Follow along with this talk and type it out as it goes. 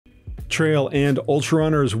Trail and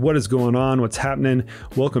Ultrarunners, what is going on? What's happening?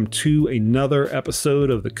 Welcome to another episode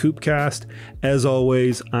of the Koopcast. As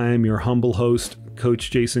always, I am your humble host,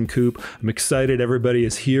 Coach Jason Koop. I'm excited everybody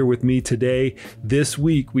is here with me today. This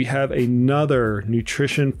week, we have another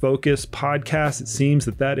nutrition-focused podcast. It seems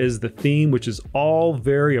that is the theme, which is all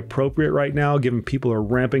very appropriate right now, given people are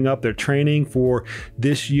ramping up their training for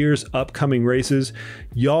this year's upcoming races.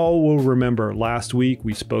 Y'all will remember last week,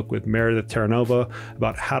 we spoke with Meredith Terranova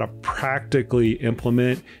about how to practically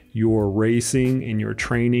implement your racing and your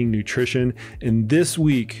training nutrition. And this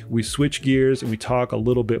week we switch gears and we talk a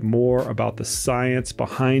little bit more about the science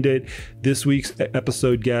behind it. This week's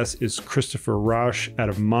episode guest is Christopher Rauch out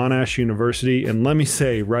of Monash University. And let me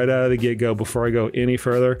say right out of the get-go, before I go any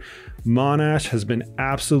further, Monash has been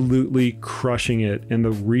absolutely crushing it in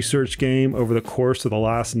the research game over the course of the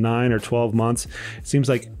last 9 or 12 months. It seems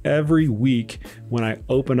like every week when I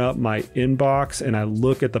open up my inbox and I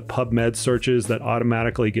look at the PubMed searches that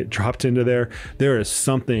automatically get dropped into there is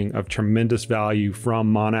something of tremendous value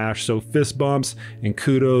from Monash. So fist bumps and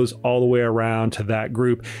kudos all the way around to that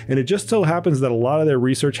group. And it just so happens that a lot of their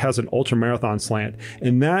research has an ultramarathon slant.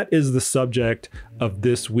 And that is the subject of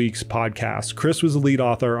this week's podcast. Chris was the lead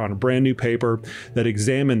author on a brand new paper that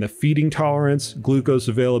examined the feeding tolerance, glucose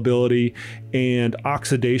availability, and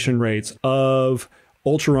oxidation rates of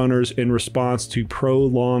ultrarunners in response to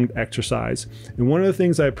prolonged exercise. And one of the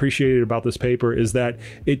things I appreciated about this paper is that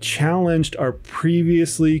it challenged our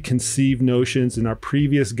previously conceived notions and our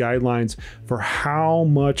previous guidelines for how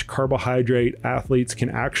much carbohydrate athletes can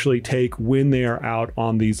actually take when they are out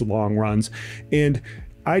on these long runs. And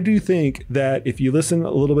I do think that if you listen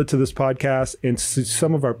a little bit to this podcast and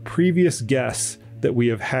some of our previous guests that we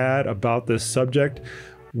have had about this subject,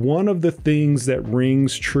 one of the things that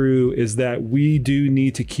rings true is that we do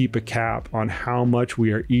need to keep a cap on how much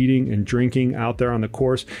we are eating and drinking out there on the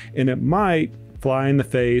course. And it might fly in the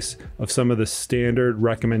face of some of the standard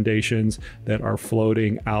recommendations that are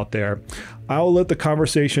floating out there. I'll let the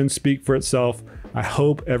conversation speak for itself. I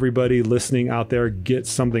hope everybody listening out there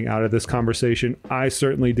gets something out of this conversation. I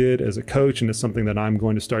certainly did as a coach, and it's something that I'm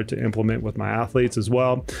going to start to implement with my athletes as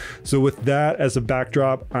well. So with that as a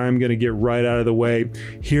backdrop, I'm going to get right out of the way.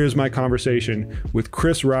 Here's my conversation with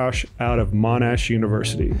Chris Rauch out of Monash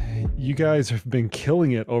University. You guys have been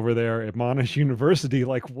killing it over there at Monash University.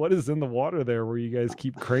 Like, what is in the water there where you guys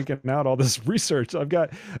keep cranking out all this research? I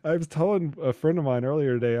was telling a friend of mine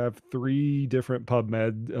earlier today, I have 3 different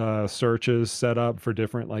PubMed searches set up for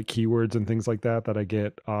different like keywords and things like that I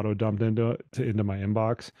get auto dumped into my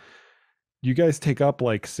inbox. You guys take up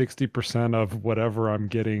like 60% of whatever I'm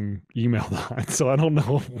getting emailed on. So I don't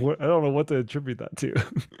know what to attribute that to.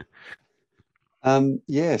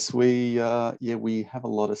 Yes, we have a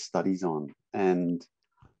lot of studies on, and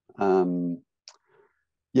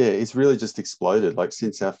it's really just exploded. Like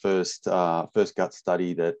since our first gut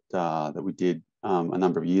study that we did a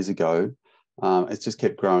number of years ago. It's just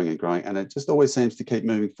kept growing and growing, and it just always seems to keep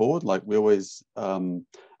moving forward. Like we always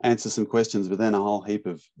answer some questions, but then a whole heap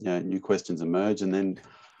of new questions emerge, and then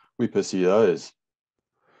we pursue those.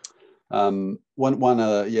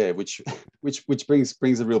 Which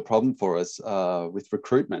brings a real problem for us with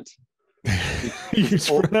recruitment. You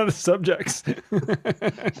just run out of subjects.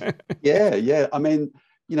 Yeah. I mean,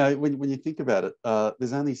 when you think about it,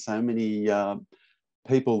 there's only so many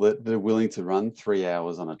people that are willing to run 3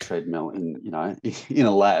 hours on a treadmill in a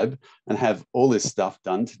lab and have all this stuff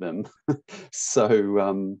done to them.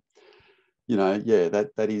 So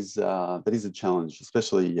that is a challenge,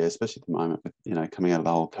 especially at the moment with coming out of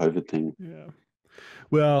the whole COVID thing. Yeah.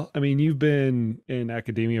 Well, I mean, you've been in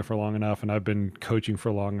academia for long enough, and I've been coaching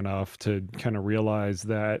for long enough to kind of realize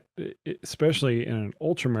that, especially in an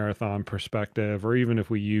ultramarathon perspective, or even if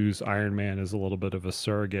we use Ironman as a little bit of a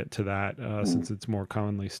surrogate to that, since it's more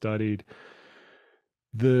commonly studied,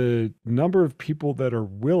 the number of people that are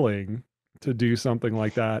willing to do something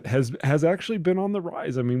like that has actually been on the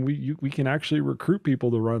rise. I mean, we can actually recruit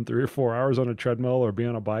people to run 3 or 4 hours on a treadmill or be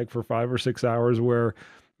on a bike for 5 or 6 hours, where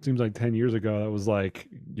seems like 10 years ago that was like,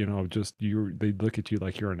 they'd look at you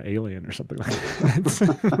like you're an alien or something like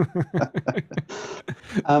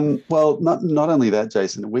that. Well, not only that,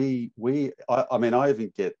 Jason, I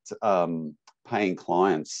even get paying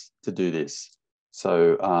clients to do this.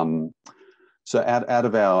 So out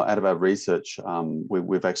of our research,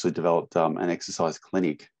 we've actually developed an exercise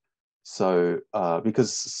clinic. So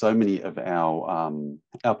because so many of our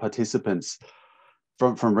participants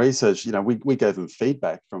from research, we gave them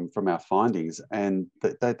feedback from our findings, and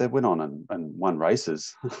they went on and won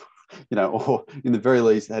races, or in the very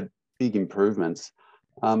least had big improvements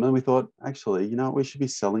And we thought, actually, we should be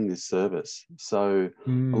selling this service. So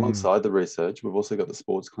Mm. alongside the research, we've also got the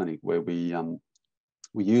sports clinic where we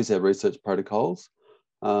use our research protocols,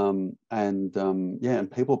 and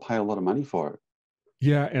people pay a lot of money for it.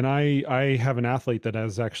 Yeah, and I have an athlete that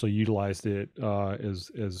has actually utilized it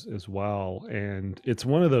as well, and it's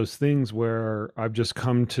one of those things where I've just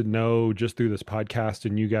come to know just through this podcast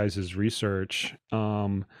and you guys' research,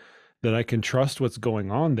 that I can trust what's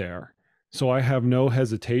going on there. So I have no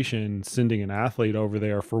hesitation sending an athlete over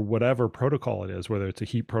there for whatever protocol it is, whether it's a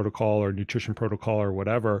heat protocol or nutrition protocol or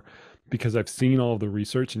whatever, because I've seen all of the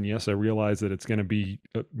research. And yes, I realize that it's going to be,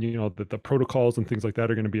 that the protocols and things like that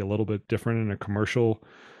are going to be a little bit different in a commercial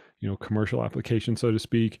application, so to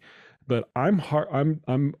speak. But I'm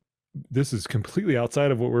this is completely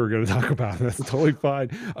outside of what we were going to talk about. That's totally fine.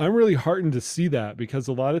 I'm really heartened to see that, because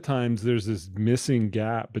a lot of times there's this missing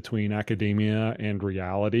gap between academia and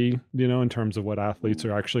reality, in terms of what athletes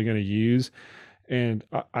are actually going to use. And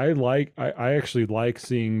I actually like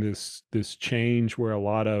seeing this change where a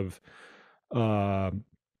lot of uh,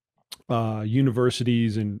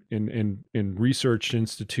 universities and research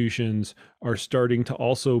institutions are starting to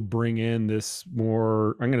also bring in this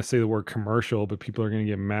more, I'm going to say the word commercial, but people are going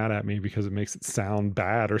to get mad at me because it makes it sound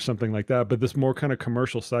bad or something like that. But this more kind of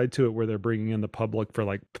commercial side to it, where they're bringing in the public for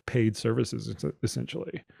like paid services,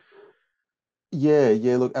 essentially. Yeah,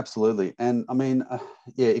 yeah, look, absolutely. And I mean,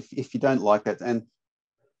 yeah, if you don't like that, and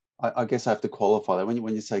I guess I have to qualify that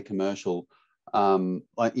when you say commercial, and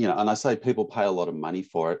I say people pay a lot of money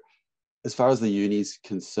for it. As far as the uni's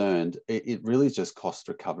concerned, it really is just cost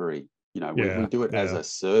recovery. We Yeah, do it as yeah, a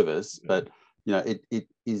service, yeah, but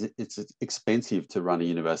it's expensive to run a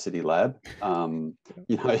university lab.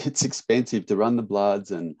 It's expensive to run the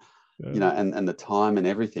bloods and yeah. and the time and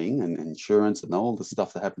everything and insurance and all the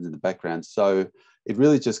stuff that happens in the background. So it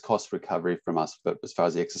really just costs recovery from us, but as far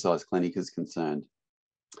as the exercise clinic is concerned.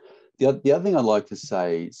 The other thing I'd like to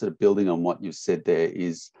say, sort of building on what you've said there,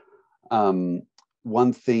 is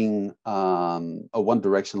one thing, or one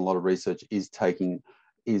direction a lot of research is taking,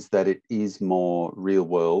 is that it is more real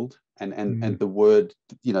world, and Mm, the word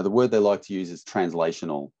they like to use is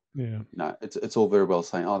translational. yeah. It's all very well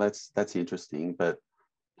saying, oh, that's interesting, but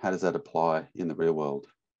how does that apply in the real world?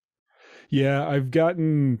 Yeah, I've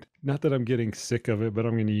gotten, not that I'm getting sick of it, but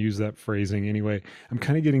I'm going to use that phrasing anyway. I'm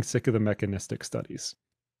kind of getting sick of the mechanistic studies.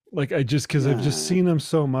 Like, because I've just Yeah, seen them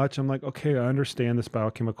so much. I'm like, okay, I understand this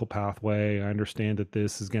biochemical pathway. I understand that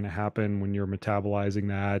this is going to happen when you're metabolizing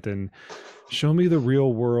that, and show me the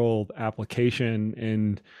real world application.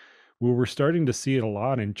 And where we're starting to see it a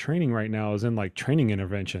lot in training right now is in like training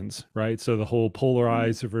interventions, right? So the whole mm,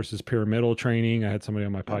 polarized versus pyramidal training. I had somebody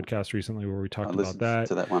on my yeah. podcast recently where we I talked about listened that.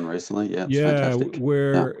 to that one recently. Yeah, it's Yeah, fantastic. Yeah.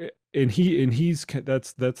 where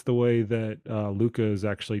that's the way that Luca is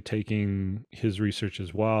actually taking his research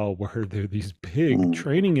as well, where there are these big Mm.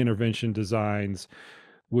 training intervention designs,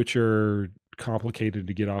 which are complicated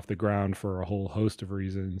to get off the ground for a whole host of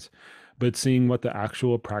reasons. But seeing what the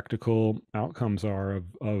actual practical outcomes are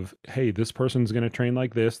of hey, this person's going to train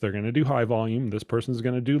like this, they're going to do high volume, this person's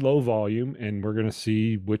going to do low volume, and we're going to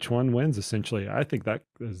see which one wins, essentially. I think that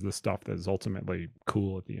is the stuff that is ultimately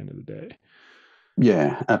cool at the end of the day.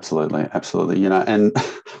 Yeah, absolutely, absolutely. And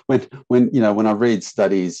when I read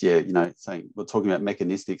studies, yeah, saying we're talking about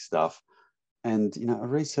mechanistic stuff, and a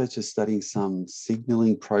researcher studying some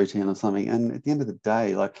signaling protein or something, and at the end of the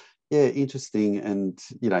day, like, yeah, interesting, and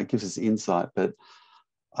it gives us insight, but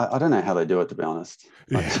I don't know how they do it, to be honest.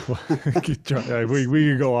 Yeah, well, we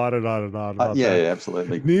could go on and on and on about Yeah, that. yeah,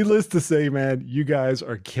 absolutely. Needless to say, man, you guys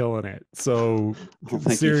are killing it. So Well,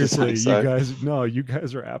 thank you for seriously, saying so. you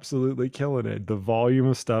guys are absolutely killing it. The volume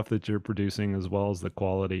of stuff that you're producing, as well as the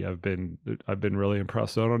quality, I've been really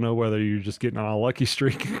impressed. So I don't know whether you're just getting on a lucky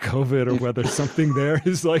streak of COVID, or If whether something there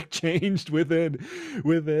is like changed within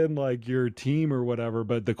like your team or whatever.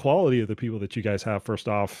 But the quality of the people that you guys have, first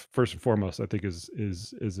and foremost, I think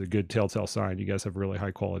is a good telltale sign. You guys have a really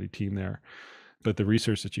high quality team there. But the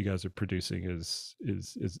research that you guys are producing has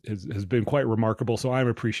been quite remarkable. So I'm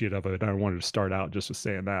appreciative of it. I wanted to start out just with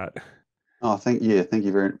saying that. Oh, thank you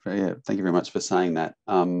very much for saying that.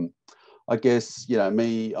 I guess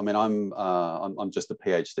me. I mean, I'm just a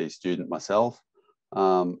PhD student myself,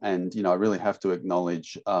 and I really have to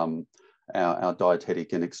acknowledge our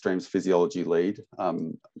dietetic and extremes physiology lead,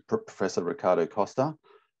 Professor Ricardo Costa.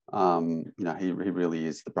 He really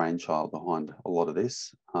is the brainchild behind a lot of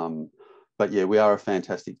this. But yeah, we are a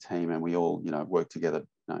fantastic team, and we all work together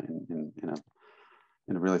in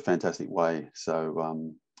a really fantastic way.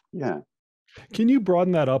 So yeah. Can you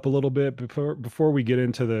broaden that up a little bit before we get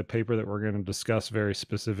into the paper that we're going to discuss very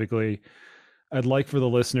specifically? I'd like for the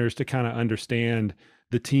listeners to kind of understand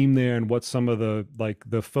the team there and what some of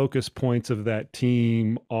the focus points of that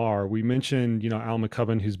team are. We mentioned, Al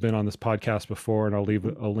McCubbin, who's been on this podcast before, and I'll leave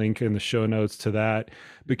a link in the show notes to that.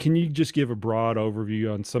 But can you just give a broad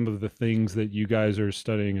overview on some of the things that you guys are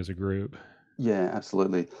studying as a group? Yeah,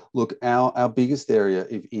 absolutely. Look, our biggest area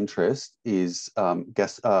of interest is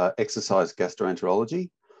exercise gastroenterology.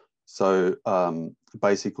 So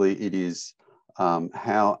basically, it is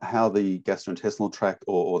how the gastrointestinal tract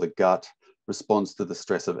or the gut responds to the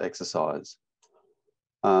stress of exercise.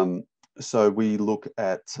 So we look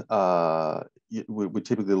at we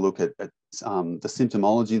typically look at the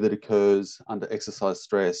symptomology that occurs under exercise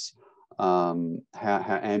stress, how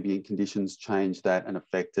ambient conditions change that and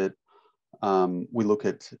affect it. We look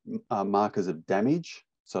at markers of damage,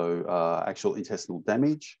 so actual intestinal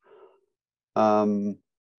damage.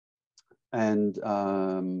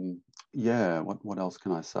 Yeah, what else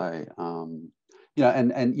can I say?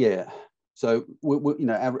 So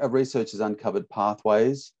our research has uncovered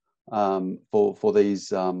pathways for these.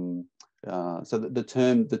 So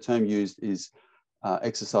the term used is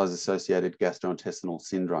exercise-associated gastrointestinal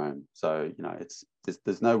syndrome. So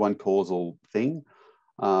there's no one causal thing.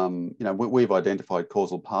 We've identified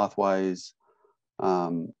causal pathways,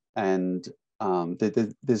 and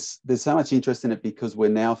there's so much interest in it because we're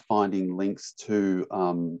now finding links to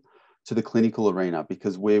the clinical arena,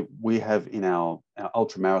 because we have in our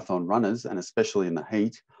ultramarathon runners, and especially in the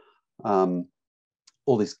heat,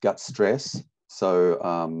 all this gut stress.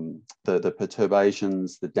 So the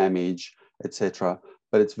perturbations, the damage, etc.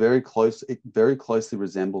 But it's very close. It very closely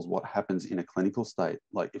resembles what happens in a clinical state.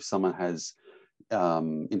 Like if someone has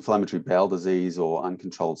inflammatory bowel disease or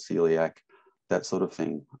uncontrolled celiac, that sort of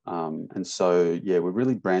thing. And so, yeah, we're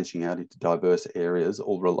really branching out into diverse areas,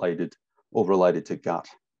 all related to gut.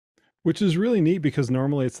 Which is really neat because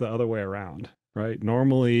normally it's the other way around, right?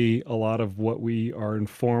 Normally, a lot of what we are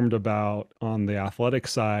informed about on the athletic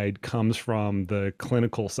side comes from the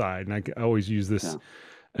clinical side. And I always use this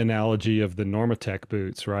analogy of the Normatec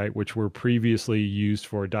boots, right? Which were previously used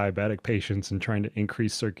for diabetic patients and trying to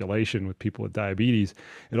increase circulation with people with diabetes.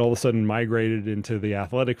 It all of a sudden migrated into the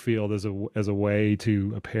athletic field as a way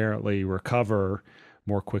to apparently recover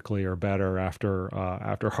more quickly or better after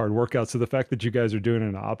hard workouts. So the fact that you guys are doing it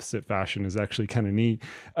in the opposite fashion is actually kind of neat.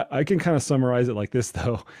 I can kind of summarize it like this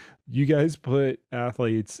though. You guys put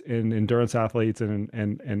athletes and endurance athletes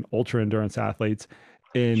and ultra endurance athletes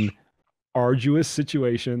in arduous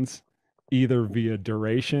situations, either via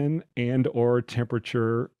duration and or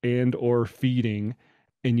temperature and or feeding,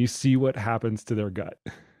 and you see what happens to their gut.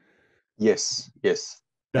 Yes.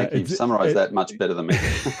 That Thank you. You've summarized that much better than me.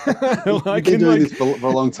 Well, You've been doing this for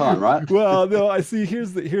a long time, right? Well, no, I see.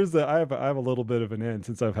 Here's the. I have a little bit of an in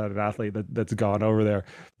since I've had an athlete that's gone over there.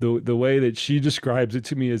 The way that she describes it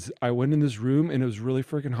to me is, I went in this room and it was really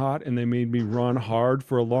freaking hot, and they made me run hard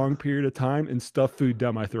for a long period of time and stuff food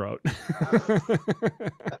down my throat.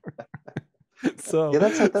 So Yeah,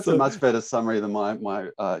 that's a much better summary than my well,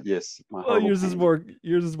 horrible pain. yours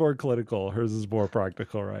is more clinical. Hers is more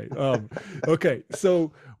practical, right? Okay,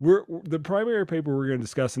 so we're the primary paper we're going to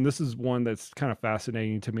discuss, and this is one that's kind of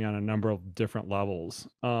fascinating to me on a number of different levels.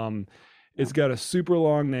 It's got a super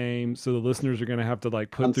long name, so the listeners are going to have to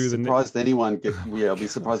like put I'm through surprised anyone get. Yeah, I'll be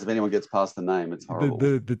surprised if anyone gets past the name. It's horrible.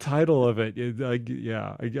 the title of it is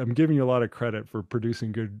I'm giving you a lot of credit for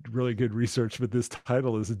producing really good research, but this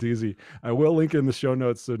title is a doozy. I will link in the show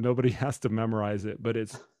notes so nobody has to memorize it, but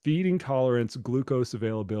it's feeding tolerance, glucose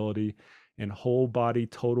availability, and whole body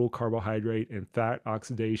total carbohydrate and fat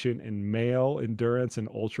oxidation in male endurance and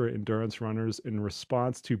ultra endurance runners in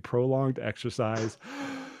response to prolonged exercise,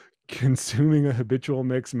 consuming a habitual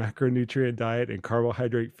mixed macronutrient diet and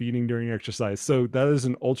carbohydrate feeding during exercise. So that is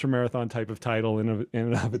an ultra marathon type of title in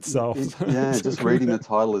and of itself. Just reading the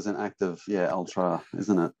title is an act of ultra,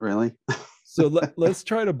 isn't it? Really? So let's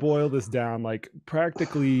try to boil this down. Like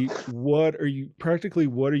practically, what are you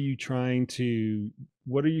trying to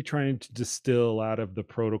distill out of the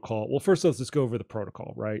protocol? Well, first let's just go over the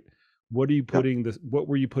protocol, right? What were you putting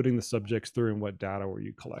the subjects through, and what data were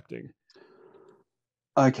you collecting?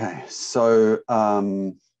 Okay, so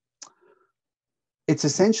it's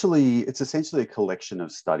essentially a collection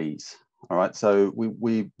of studies. All right, so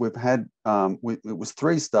we've had it was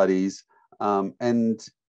 3 studies, and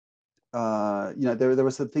there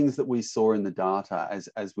were some things that we saw in the data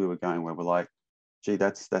as we were going where we're like, gee,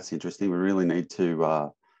 that's interesting. We really need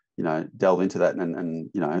to delve into that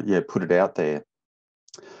and put it out there.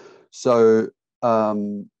 So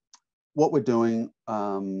what we're doing.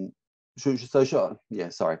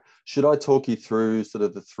 Should I talk you through sort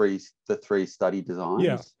of the three study Yeah.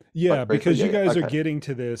 designs? Yeah. Like briefly? Because Yeah, you yeah. guys are Okay. getting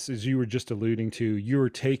to this, as you were just alluding to, you were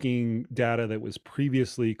taking data that was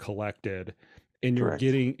previously collected and Correct.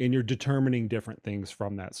 you're determining different things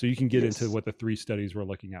from that. So you can get into Yes. what the three studies we're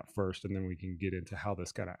looking at first, and then we can get into how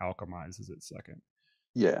this kind of alchemizes it second.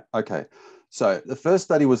 Yeah. Okay. So the first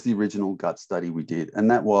study was the original gut study we did, and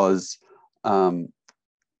that was um,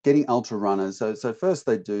 getting ultra runners. So first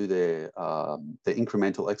they do their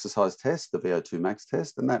incremental exercise test, the VO2 max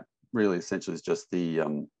test, and that really essentially is just the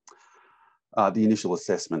initial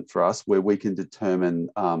assessment for us, where we can determine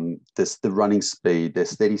the running speed, their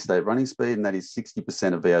steady state running speed, and that is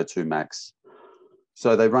 60% of VO2 max.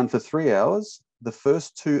 So they run for 3 hours. The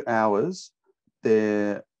first 2 hours,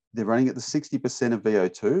 they're running at the 60% of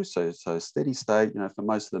VO2, so steady state. For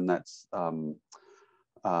most of them, that's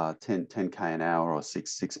 10K an hour or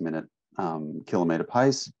 6 minute kilometer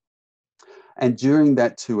pace. And during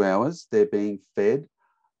that 2 hours, they're being fed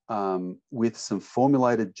with some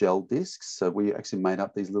formulated gel discs. So we actually made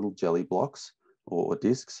up these little jelly blocks or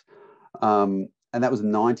discs. And that was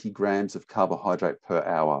 90 grams of carbohydrate per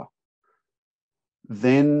hour.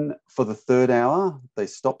 Then for the third hour, they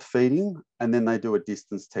stop feeding and then they do a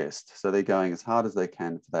distance test. So they're going as hard as they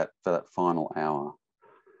can for that final hour.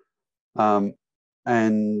 And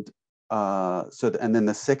then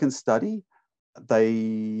the second study,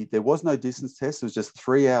 there was no distance test. It was just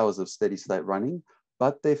 3 hours of steady state running,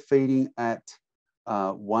 but they're feeding at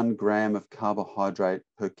 1 gram of carbohydrate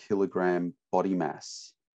per kilogram body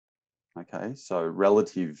mass. Okay, so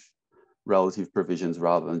relative provisions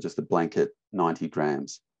rather than just a blanket 90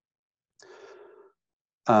 grams.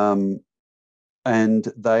 And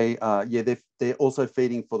they're also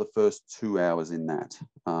feeding for the first 2 hours in that.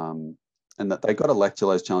 And that they got a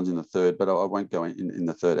lactulose challenge in the third, but I won't go in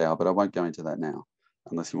the third hour, but I won't go into that now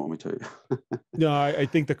unless you want me to. No, I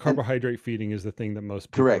think the carbohydrate feeding is the thing that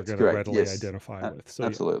most people are going to Correct. readily Yes, identify with. So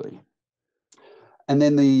absolutely. Yeah. And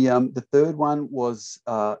then the third one was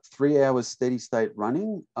 3 hours steady state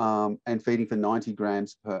running and feeding for 90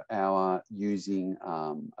 grams per hour using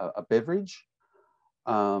a beverage,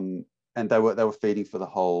 and they were feeding for the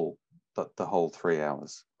whole 3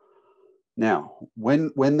 hours. Now,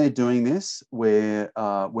 when they're doing this, we're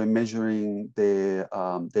measuring their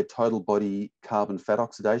total body carbon fat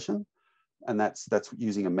oxidation, and that's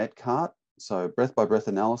using a MET cart. So breath by breath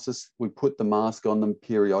analysis. We put the mask on them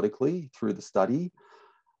periodically through the study,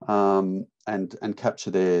 and capture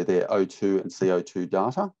their O2 and CO2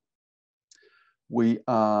 data. We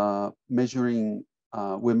are measuring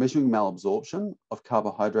malabsorption of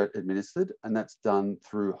carbohydrate administered, and that's done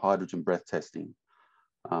through hydrogen breath testing.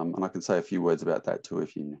 And I can say a few words about that too,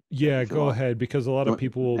 if you go like. ahead, because a lot of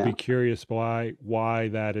people will be curious why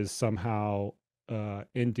that is somehow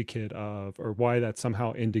indicate of, or why that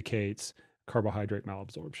somehow indicates carbohydrate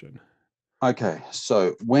malabsorption. Okay,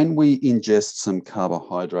 so when we ingest some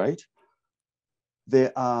carbohydrate,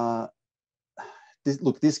 this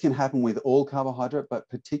can happen with all carbohydrate, but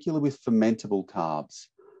particularly with fermentable carbs.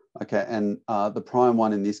 Okay, and the prime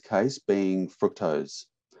one in this case being fructose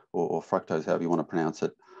or fructose, however you want to pronounce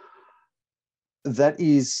it. That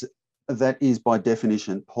is by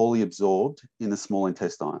definition poorly absorbed in the small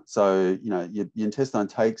intestine. So your intestine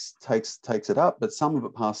takes it up, but some of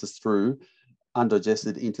it passes through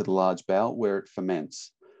undigested into the large bowel where it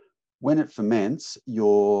ferments. When it ferments,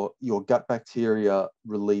 your gut bacteria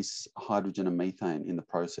release hydrogen and methane in the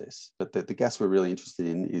process. But the gas we're really interested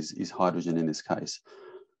in is hydrogen in this case.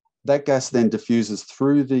 That gas then diffuses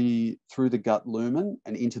through the gut lumen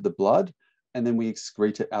and into the blood, and then we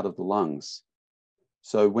excrete it out of the lungs.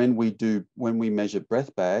 So when we measure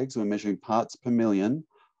breath bags, we're measuring parts per million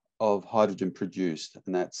of hydrogen produced,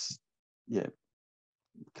 and that's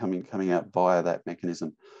coming out via that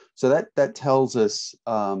mechanism. So that tells us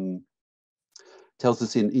in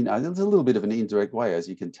there's a little bit of an indirect way, as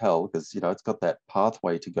you can tell, because it's got that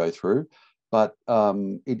pathway to go through, but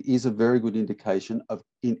it is a very good indication of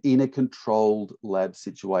in a controlled lab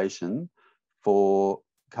situation for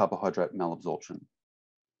carbohydrate malabsorption.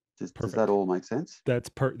 Does that all make sense? That's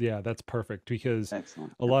perfect, because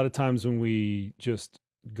Excellent. A lot of times when we just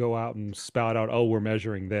go out and spout out, oh, we're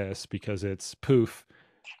measuring this because it's poof,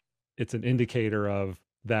 it's an indicator of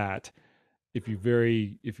that. If you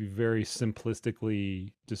very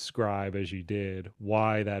simplistically describe, as you did,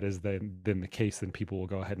 why that is then the case, then people will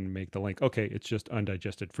go ahead and make the link. Okay, it's just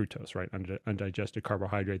undigested fructose, right? Undigested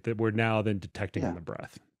carbohydrate that we're now then detecting in the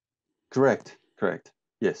breath. Correct.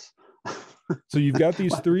 Yes. So you've got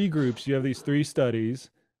these three groups. You have these three studies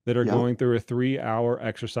that are going through a 3-hour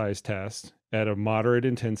exercise test. at a moderate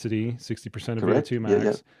intensity, 60% of Correct. VO2 Yeah, yeah.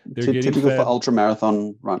 max. They're getting Typical for fed, ultra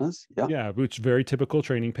marathon runners. Yeah. yeah, which very typical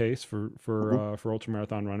training pace Mhm. for ultra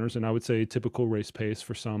marathon runners, and I would say typical race pace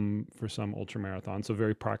for some ultra marathons. So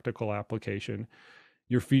very practical application.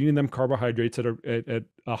 You're feeding them carbohydrates at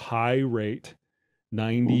a high rate, Mhm.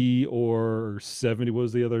 90 or 70. What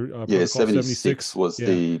was the other Yeah, protocol? 76 76. was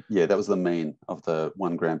Yeah. that was the mean of the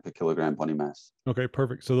 1 gram per kilogram body mass. Okay,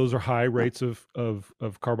 perfect. So those are high Yeah. rates of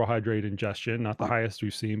carbohydrate ingestion, not the I, highest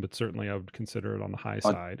we've seen, but certainly I would consider it on the high I'd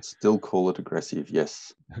side. still call it aggressive.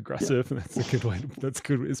 Yes. Yeah. Aggressive. That's a good way. That's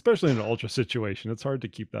good, especially in an ultra situation. It's hard to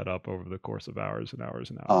keep that up over the course of hours and hours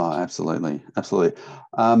and Oh, hours. absolutely. Absolutely.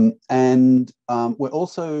 We're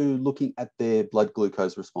also looking at their blood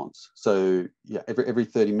glucose response. So yeah, every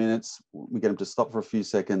 30 minutes, we get them to stop for a few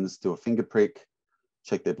seconds, do a finger prick,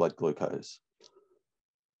 check their blood glucose.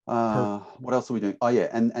 Perfect. What else are we doing? Oh yeah,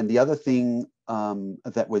 and the other thing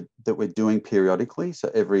that we're doing periodically,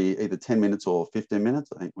 so every either 10 minutes or 15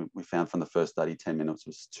 minutes, I think we found from the first study 10 minutes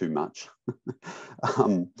was too much,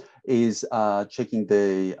 is checking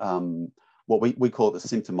the what we call the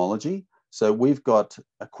symptomology. So we've got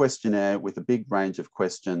a questionnaire with a big range of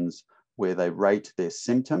questions where they rate their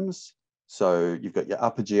symptoms. So you've got your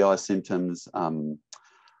upper GI symptoms,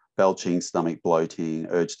 belching, stomach bloating,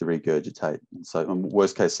 urge to regurgitate. So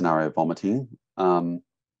worst case scenario, vomiting.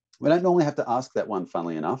 We don't normally have to ask that one,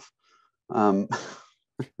 funnily enough. Um,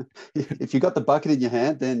 if you've got the bucket in your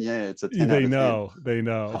hand, then yeah, it's a 10 out They of 10. know. They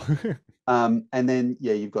know. And then,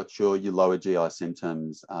 yeah, you've got your lower GI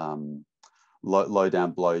symptoms, low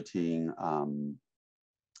down bloating,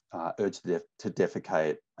 urge to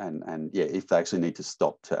defecate, and yeah, if they actually need to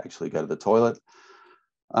stop to actually go to the toilet.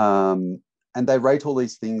 And they rate all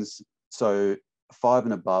these things. So 5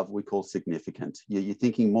 and above, we call significant. You're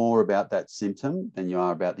thinking more about that symptom than you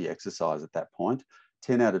are about the exercise at that point.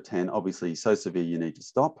 10 out of 10, obviously, so severe you need to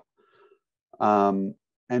stop. And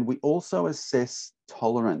we also assess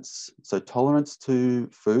tolerance. So tolerance to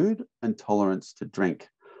food and tolerance to drink.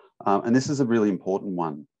 And this is a really important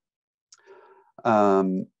one.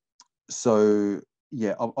 So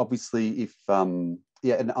yeah, obviously, if and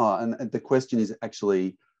the question is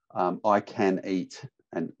actually, I can eat,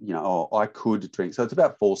 and I could drink. So it's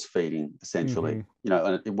about force feeding essentially.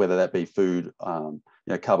 Mm-hmm. Whether that be food,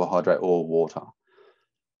 carbohydrate or water,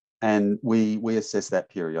 and we assess that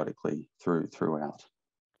periodically throughout.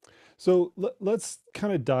 So let's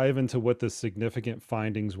kind of dive into what the significant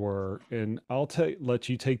findings were, and I'll let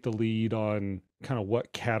you take the lead on kind of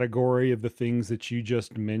what category of the things that you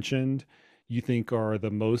just mentioned you think are the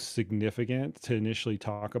most significant to initially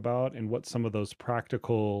talk about, and what some of those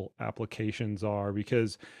practical applications are.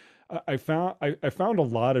 Because I found a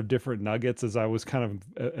lot of different nuggets as I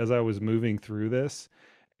was moving through this.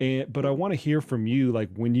 But I want to hear from you, like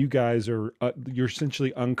when you guys are you're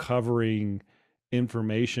essentially uncovering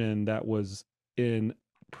information that was in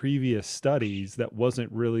previous studies that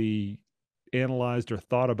wasn't really analyzed or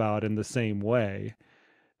thought about in the same way.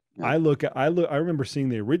 Yeah. I remember seeing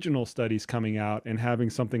the original studies coming out and having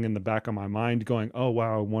something in the back of my mind going, oh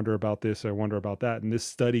wow, I wonder about this, I wonder about that. And this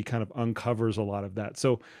study kind of uncovers a lot of that.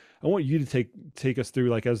 So I want you to take us through,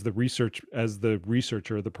 like, as the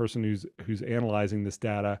researcher, the person who's analyzing this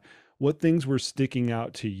data, what things were sticking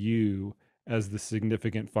out to you as the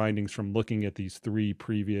significant findings from looking at these three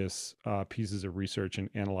previous pieces of research and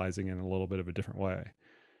analyzing it in a little bit of a different way.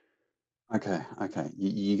 Okay.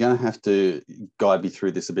 You're going to have to guide me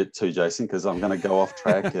through this a bit too, Jason, because I'm going to go off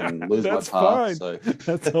track and lose my That's path. fine. So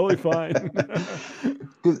That's totally fine.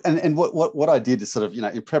 and what I did is sort of,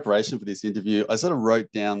 in preparation for this interview, I sort of wrote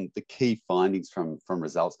down the key findings from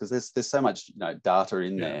results, because there's so much data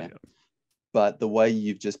in there. Yeah. But the way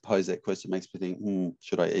you've just posed that question makes me think,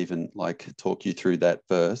 should I even talk you through that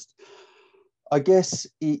first? I guess,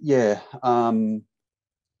 yeah.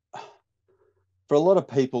 For a lot of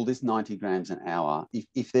people, this 90 grams an hour,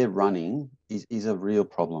 if they're running, is a real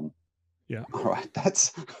problem. Yeah. All right,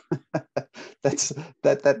 that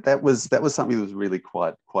was something that was really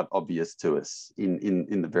quite obvious to us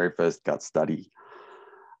in the very first gut study.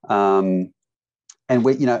 And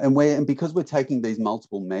because we're taking these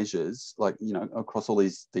multiple measures, across all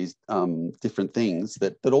these different things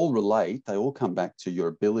that all relate, they all come back to your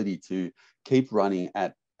ability to keep running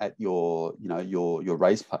at your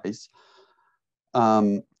race pace.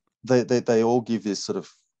 They all give this sort of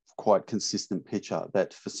quite consistent picture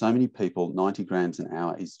that for so many people, 90 grams an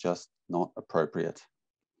hour is just not appropriate.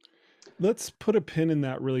 let's put a pin in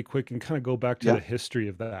that really quick and kind of go back to the Yeah. history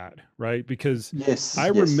of that, right? Because Yes. I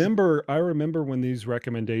Yes. remember I remember when these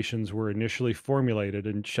recommendations were initially formulated,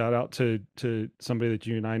 and shout out to somebody that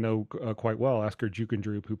you and I know quite well, Asker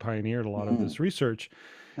Jukendrup, who pioneered a lot of Mm, this research,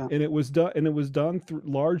 yeah. and it was done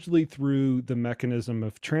largely through the mechanism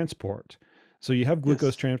of transport. So you have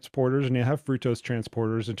glucose Yes. transporters and you have fructose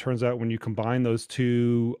transporters. It turns out when you combine those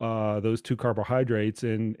two carbohydrates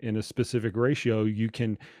in a specific ratio, you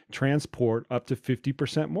can transport up to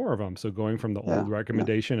 50% more of them. So going from the Yeah. old Yeah.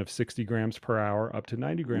 recommendation of 60 grams per hour up to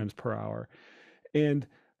 90 Mm, grams per hour. And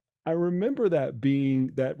I remember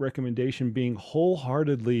that recommendation being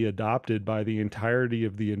wholeheartedly adopted by the entirety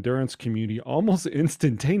of the endurance community almost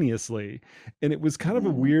instantaneously. And it was kind of a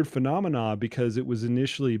mm, weird phenomenon because it was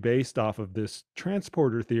initially based off of this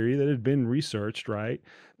transporter theory that had been researched, right?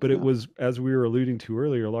 But it yeah. was, as we were alluding to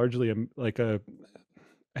earlier, largely I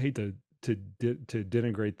hate to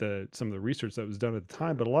denigrate some of the research that was done at the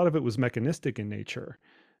time, but a lot of it was mechanistic in nature,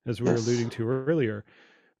 as we were Yes. alluding to earlier.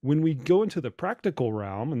 When we go into the practical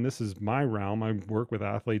realm, and this is my realm, I work with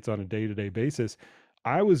athletes on a day-to-day basis.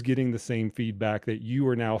 I was getting the same feedback that you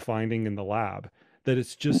are now finding in the lab, that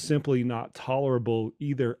it's just Mm, simply not tolerable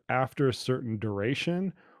either after a certain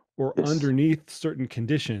duration or yes. underneath certain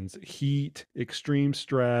conditions, heat, extreme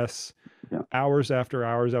stress, Yeah. hours after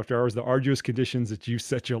hours after hours, the arduous conditions that you've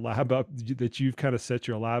set your lab up, that you've kind of set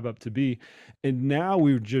your lab up to be. And now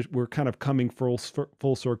we're kind of coming full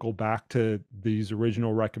circle back to these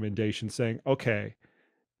original recommendations, saying, okay,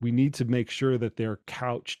 we need to make sure that they're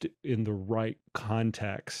couched in the right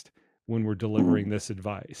context when we're delivering Mm. this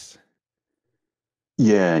advice.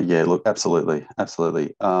 Yeah. Yeah. Look, absolutely.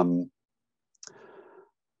 Absolutely.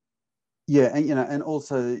 Yeah, and and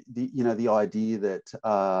also the idea that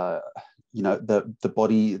the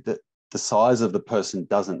body, the size of the person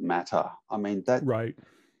doesn't matter. I mean that Right.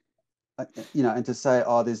 and to say,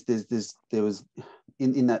 oh, there was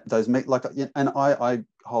in that those like, and I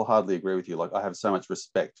wholeheartedly agree with you. Like, I have so much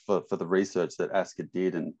respect for the research that Asker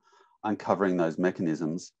did and uncovering those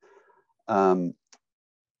mechanisms. Um,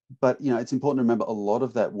 but it's important to remember a lot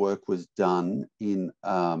of that work was done in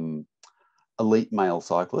elite male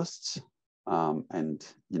cyclists, and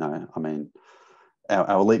I mean,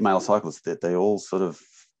 our elite male cyclists, that they all sort of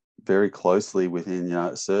very closely within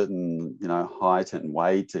a certain height and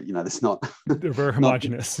weight. There's not They're very not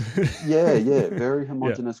homogenous. yeah, yeah, very Yeah.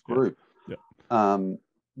 homogenous Yeah. group. Yeah. Um,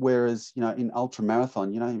 Whereas in ultra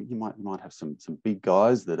marathon, you might have some big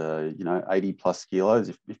guys that are 80 plus kilos,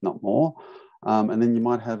 if not more, and then you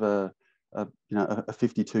might have a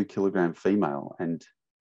 52 kilogram female, and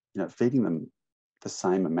feeding them the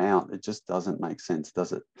same amount, it just doesn't make sense,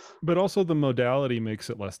 does it? But also the modality makes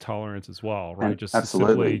it less tolerance as well, right? And Just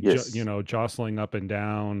absolutely, simply, yes, jostling up and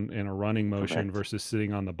down in a running motion correct. versus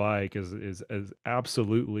sitting on the bike is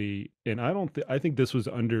absolutely. And I think this was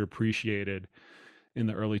underappreciated in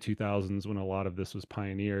the early 2000s when a lot of this was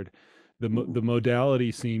pioneered. Mm, The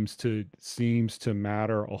modality seems to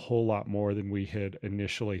matter a whole lot more than we had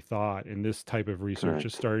initially thought, and this type of research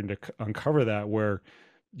is correct. starting to uncover that, where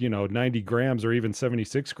 90 grams or even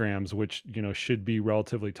 76 grams, which should be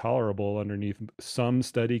relatively tolerable underneath some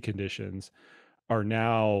study conditions, are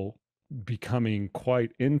now becoming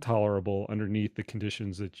quite intolerable underneath the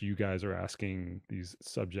conditions that you guys are asking these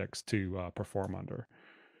subjects to perform under.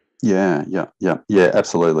 Yeah, yeah, yeah, yeah,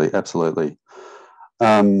 absolutely, absolutely.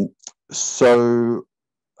 Um, so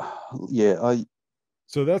yeah,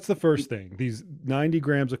 So that's the first thing. These 90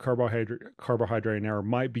 grams of carbohydrate an hour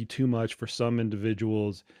might be too much for some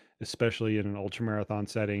individuals, especially in an ultramarathon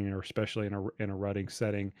setting or especially in a running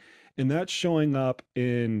setting. And that's showing up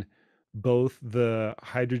in both the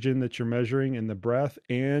hydrogen that you're measuring in the breath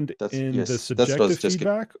and that's in the yes, that's what I was subjective just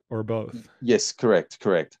feedback, or both. yes, correct,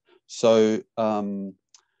 correct. So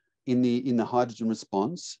in the hydrogen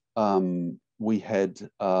response, we had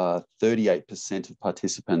 38% of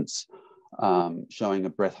participants showing a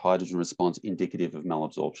breath hydrogen response indicative of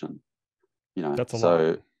malabsorption. That's a lot.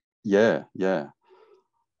 So yeah, yeah.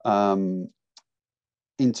 Um,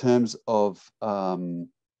 in terms of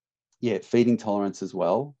yeah, feeding tolerance as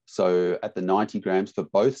well. So at the 90 grams for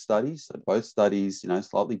both studies,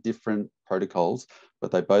 slightly different protocols, but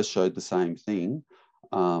they both showed the same thing,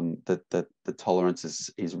 that the tolerance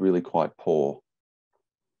is really quite poor.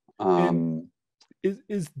 And Um,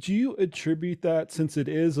 is do you attribute that, since it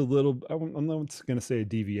is a little, I'm not going to say a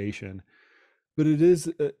deviation, but it is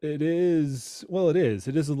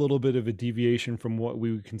a little bit of a deviation from what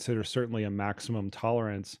we would consider certainly a maximum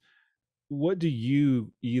tolerance. What do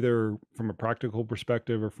you, either from a practical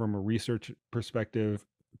perspective or from a research perspective,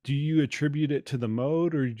 Do you attribute it to the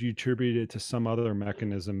mode, or do you attribute it to some other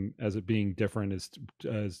mechanism as it being different as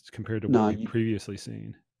compared to what No, we've previously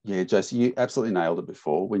seen? yeah, Jason, you absolutely nailed it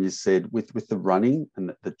before when you said with the running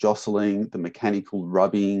and the jostling, the mechanical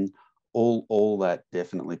rubbing, all that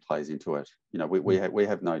definitely plays into it. You know, we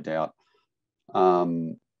have no doubt.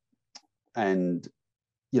 Um, and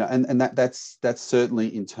you know, and that's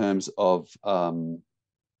certainly in terms of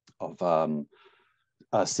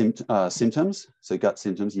symptoms. So gut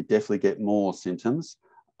symptoms, you definitely get more symptoms.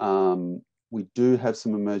 We do have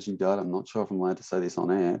some emerging data. I'm not sure if I'm allowed to say this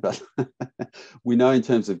on air, but we know in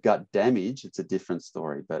terms of gut damage, it's a different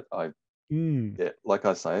story. But yeah, like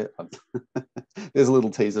I say, there's a little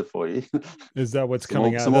teaser for you. Is that what's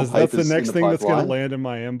coming out? Some more That's the papers in next the thing that's going to pipeline. land in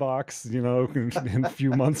my inbox, in a few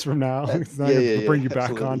months from now. It's not Yeah, going yeah, to yeah, bring you back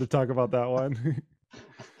on absolutely. to talk about that one.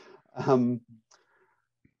 Um,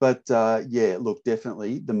 but yeah, look,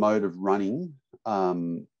 definitely the mode of running.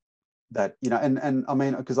 That and I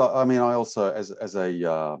mean, because I mean, I also as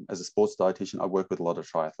a sports dietitian, I work with a lot of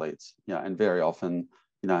triathletes, and very often,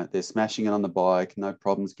 they're smashing it on the bike, no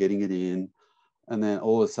problems getting it in, and then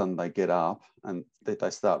all of a sudden they get up and they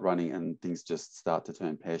start running and things just start to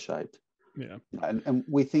turn pear-shaped. Yeah. And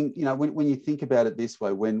we think, when you think about it this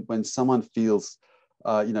way, when someone feels,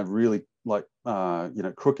 really like,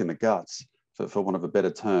 crook in the guts, for want of a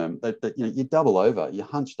better term, that you double over, you're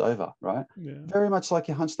hunched over, right? Yeah. Very much like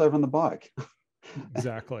you're hunched over on the bike.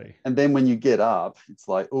 Exactly. And then when you get up, it's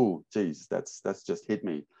like, oh, geez, that's just hit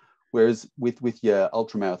me. Whereas with your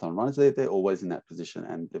ultramarathon runners, they're always in that position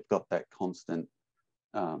and they've got that constant,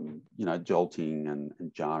 jolting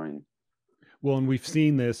and jarring. Well, and we've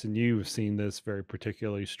seen this, and you've seen this very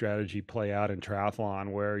particularly strategy play out in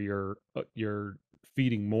triathlon, where you're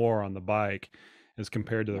feeding more on the bike as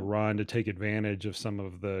compared to the Yeah, run to take advantage of some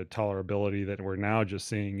of the tolerability that we're now just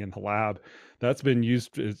seeing in the lab. That's been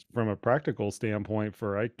used from a practical standpoint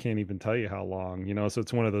for I can't even tell you how long. So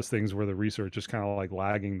it's one of those things where the research is kind of like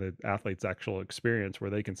lagging the athlete's actual experience,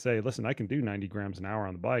 where they can say, "Listen, I can do 90 grams an hour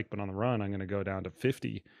on the bike, but on the run, I'm going to go down to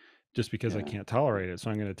 50." Just because I yeah, can't tolerate it. So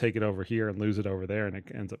I'm going to take it over here and lose it over there, and it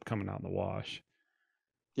ends up coming out in the wash.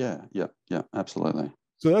 yeah, yeah, yeah, absolutely.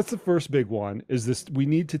 So that's the first big one, is this: we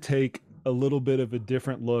need to take a little bit of a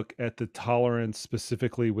different look at the tolerance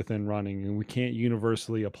specifically within running. And we can't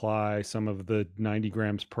universally apply some of the 90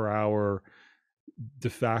 grams per hour de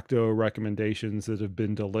facto recommendations that have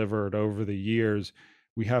been delivered over the years.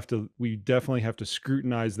 We definitely have to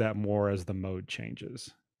scrutinize that more as the mode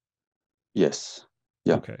changes. Yes.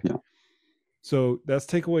 Yeah, Okay. yeah. So that's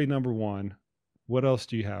takeaway number one. What else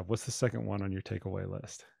do you have? What's the second one on your takeaway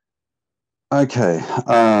list? Okay.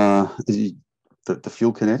 The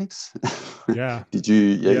fuel kinetics. Yeah. Did you?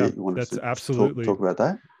 Yeah, yeah. Yeah, You wanted that's to talk absolutely. talk about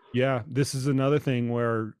that? Yeah, this is another thing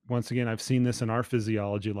where, once again, I've seen this in our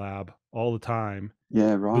physiology lab all the time,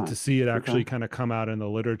 Yeah, but right. to see it Okay. actually kind of come out in the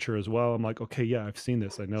literature as well, I'm like, okay, yeah, I've seen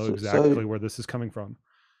this. I know So exactly where this is coming from.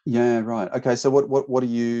 yeah, right. Okay. So what are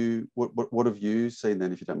you what have you seen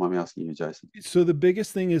then, if you don't mind me asking you, Jason? So the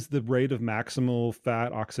biggest thing is the rate of maximal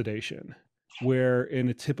fat oxidation, where in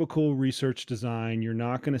a typical research design, you're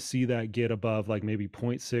not going to see that get above like maybe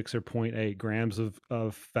zero 0.6 or zero 0.8 grams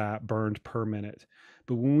of fat burned per minute.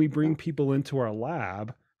 But when we Yeah. bring people into our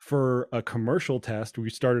lab for a commercial test, we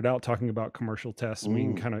started out talking about commercial tests, and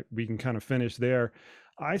Mm. we can kind of finish there.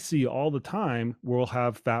 I see all the time we'll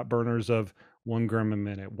have fat burners of 1 gram a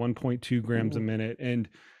minute, 1.2 grams a Mm. minute. And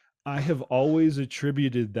I have always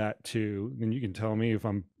attributed that to, and you can tell me if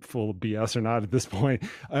I'm full of BS or not at this point.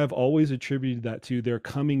 I have always attributed that to they're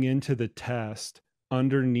coming into the test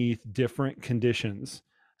underneath different conditions.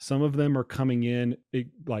 Some of them are coming in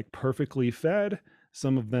like perfectly fed.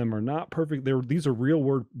 Some of them are not perfect. These are real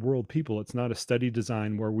world people. It's not a study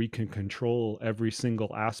design where we can control every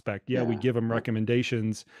single aspect. Yeah, we Yeah. give them Yeah.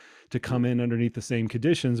 recommendations to Yeah. come in underneath the same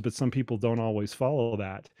conditions, but some people don't always follow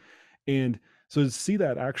that. And so to see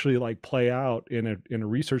that actually like play out in a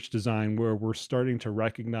research design where we're starting to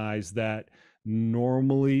recognize that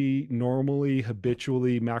normally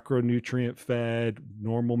habitually macronutrient fed,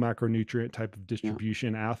 normal macronutrient type of Yeah.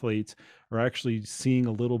 distribution athletes are actually seeing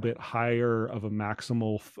a little bit higher of a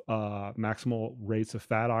maximal rates of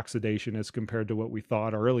fat oxidation as compared to what we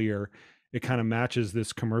thought earlier. It kind of matches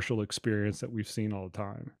this commercial experience that we've seen all the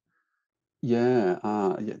time. Yeah,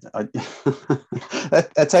 yeah.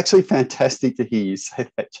 That's actually fantastic to hear you say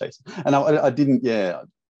that, Jason. And I didn't. Yeah,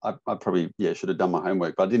 I probably should have done my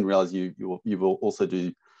homework, but I didn't realize you will also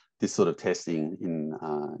do this sort of testing in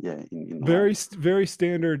in the lab. Very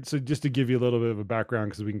standard. So just to give you a little bit of a background,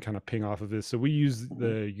 because we can kind of ping off of this. So we use Mhm.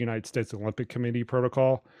 the United States Olympic Committee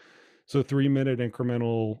protocol. So 3-minute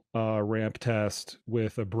incremental ramp test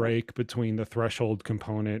with a Yeah. break between the threshold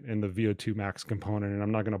component and the VO2 max component. And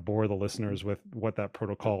I'm not going to bore the Mhm. listeners with what that Yeah.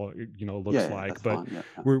 protocol, looks Yeah, like, that's but fine. Yeah.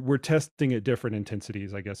 Yeah. we're testing at different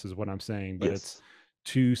intensities, I guess is what I'm saying. But it's Yes.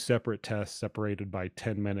 two separate tests separated by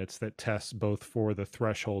 10 minutes that tests both for the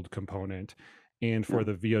threshold component and Yeah. for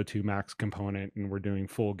the VO2 max component. And we're doing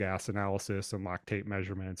full gas analysis and lactate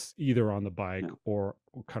measurements either on the bike Yeah. or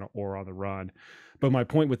on the run. But my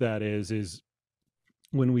point with that is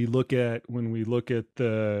when we look at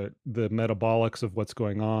the metabolics of what's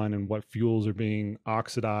going on and what fuels are being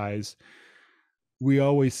oxidized, we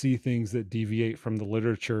always see things that deviate from the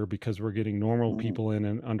literature because we're getting normal Mm. people in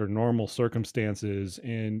and under normal circumstances.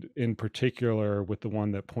 And in particular, with the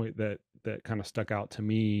one that kind of stuck out to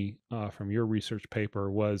me from your research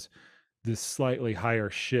paper was this slightly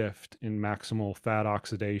higher shift in maximal fat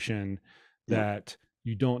oxidation Yeah. that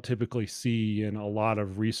you don't typically see in a lot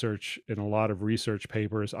of research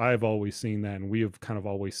papers. I've always seen that, and we have kind of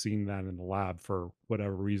always seen that in the lab for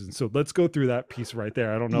whatever reason. So let's go through that piece right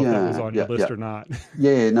there. I don't know if that was Yeah. on your Yeah. Yeah. list or not.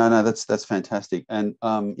 Yeah, no, that's fantastic, and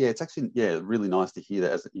yeah, it's actually really nice to hear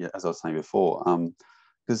that as I was saying before,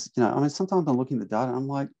 because I mean sometimes I'm looking at the data and I'm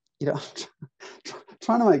like,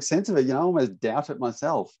 trying to make sense of it, I almost doubt it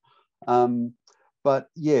myself, but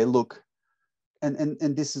yeah, look,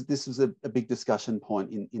 and this was a big discussion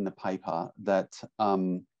point in the paper that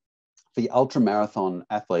the ultramarathon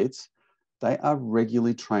athletes, they are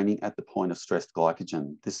regularly training at the point of stressed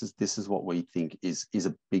glycogen. This is what we think is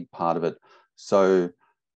a big part of it. So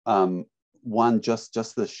one,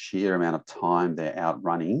 just the sheer amount of time they're out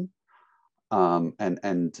running,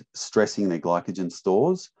 and stressing their glycogen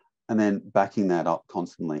stores, and then backing that up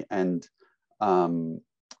constantly. And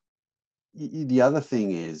the other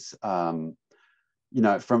thing is,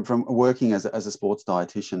 from working as a sports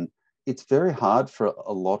dietitian, it's very hard for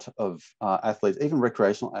a lot of athletes, even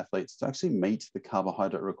recreational athletes, to actually meet the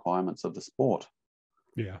carbohydrate requirements of the sport.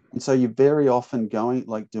 Yeah. And so you're very often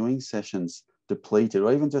doing sessions depleted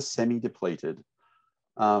or even just semi-depleted.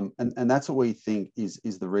 And that's what we think is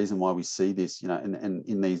the reason why we see this, and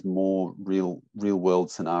in these more real world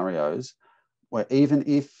scenarios, where even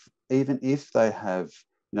if they have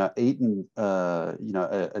eaten a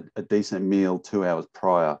decent meal 2 hours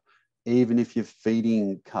prior, even if you're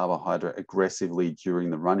feeding carbohydrate aggressively during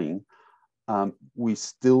the running, we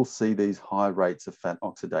still see these high rates of fat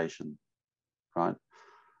oxidation, right?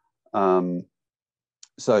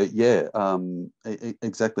 So yeah,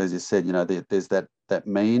 exactly as you said, there's that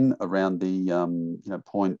mean around the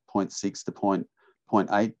point 6 to point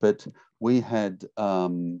 8, but we had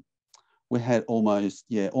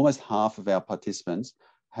almost half of our participants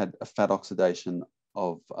had a fat oxidation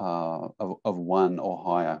of 1 or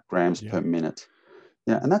higher grams Yeah. per minute.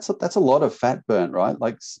 Yeah, and that's a lot of fat burnt, right?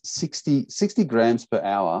 Like 60 grams per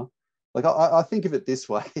hour. Like I think of it this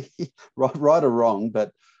way, right or wrong,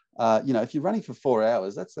 but if you're running for 4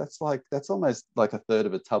 hours, that's almost like a third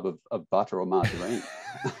of a tub of butter or margarine.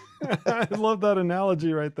 I love that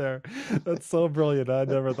analogy right there. That's so brilliant. I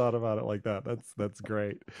never thought about it like that. That's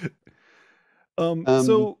great. Um,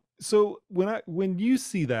 So when you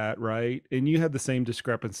see that, right, and you had the same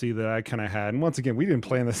discrepancy that I kind of had, and once again, we didn't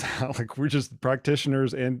plan this out. Like we're just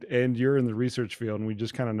practitioners, and you're in the research field, and we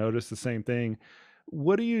just kind of noticed the same thing.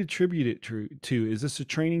 What do you attribute it to? Is this a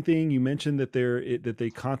training thing? You mentioned that that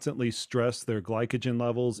they constantly stress their glycogen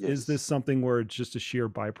levels. Is this yes. something where it's just a sheer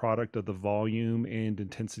byproduct of the volume and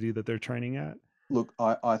intensity that they're training at? Look,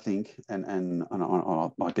 I think, and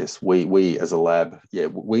I guess we as a lab, yeah,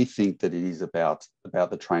 we think that it is about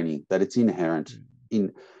the training, that it's inherent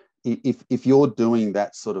in. If you're doing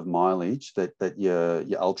that sort of mileage that your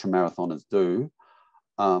ultra marathoners do,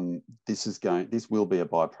 this will be a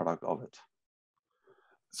byproduct of it.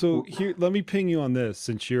 So here, let me ping you on this,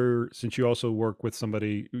 since you also work with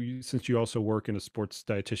somebody, since you also work in a sports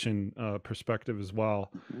dietitian perspective as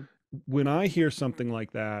well. Mhm. When I hear something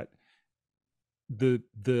like that, the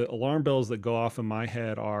alarm bells that go off in my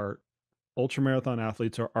head are ultramarathon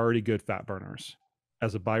athletes are already good fat burners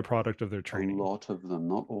as a byproduct of their A training. lot of them,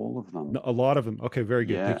 not all of them. A lot of them. Okay, very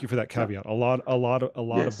good. Thank Yeah, you for that yeah, caveat. A lot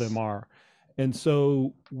of them yes, are. And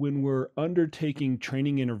so when we're undertaking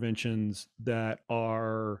training interventions that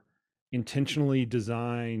are intentionally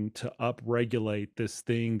designed to upregulate this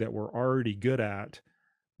thing that we're already good at,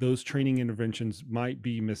 those training interventions might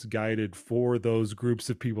be misguided for those groups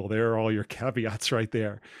of people. There are all your caveats right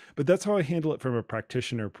there. But that's how I handle it from a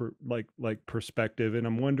practitioner perspective. And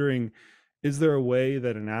I'm wondering, is there a way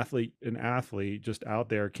that an athlete just out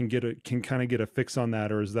there can kind of get a fix on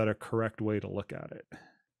that, or is that a correct way to look at it?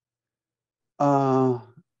 uh,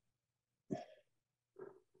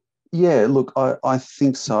 Yeah, look, I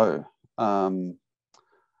think so. Um,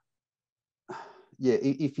 yeah,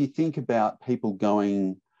 if you think about people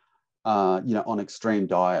going, on extreme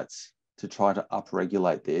diets to try to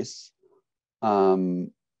upregulate this,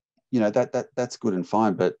 um, that's good and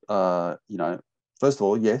fine. But first of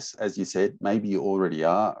all, yes, as you said, maybe you already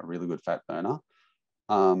are a really good fat burner.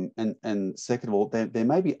 And second of all, there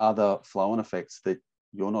may be other flow-on effects that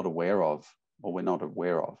you're not aware of, or we're not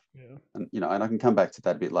aware of. Yeah. And I can come back to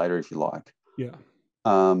that a bit later if you like. Yeah.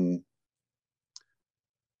 Um,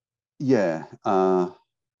 yeah. I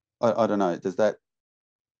don't know. Is Does there,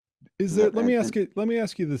 that let me ask and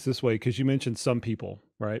you, this way, because you mentioned some people,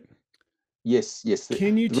 right? yes, yes.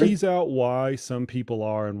 Can you The reason, tease out why some people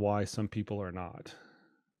are and why some people are not?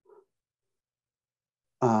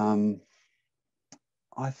 um,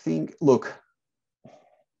 I think, look,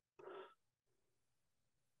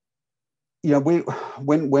 we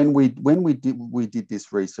when we did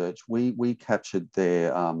this research, we captured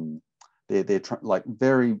like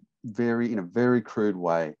very in a very crude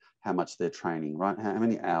way how much they're training, right? How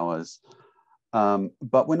many hours.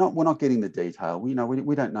 But we're not getting the detail. We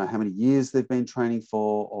don't know how many years they've been training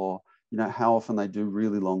for, or how often they do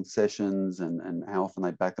really long sessions, and how often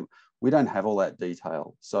they back them. We don't have all that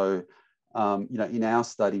detail. So in our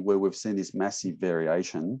study where we've seen this massive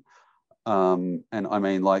variation, and I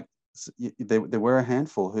mean, like, there were a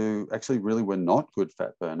handful who actually really were not good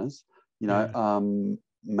fat burners. Yeah.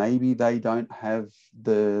 Maybe they don't have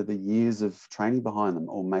the years of training behind them,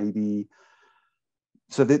 or maybe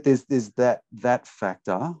so that there's that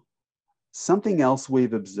factor. Something else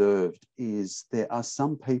we've observed is there are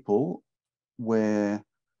some people where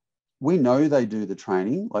we know they do the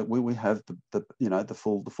training, like we have the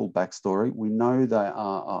full backstory. We know they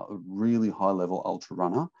are a really high level ultra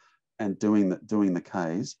runner and doing the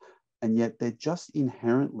Ks, and yet they're just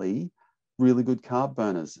inherently really good carb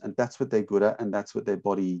burners, and that's what they're good at, and that's what their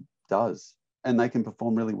body does, and they can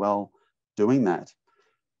perform really well doing that.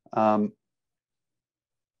 Um,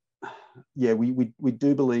 yeah, we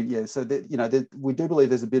do believe, yeah, so that we do believe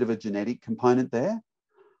there's a bit of a genetic component there,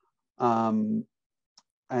 um,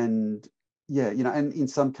 and yeah, and in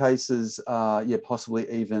some cases, yeah, possibly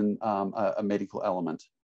even a medical element.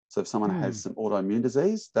 So if someone has Hmm. some autoimmune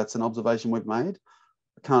disease, that's an observation we've made.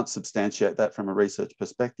 I can't substantiate that from a research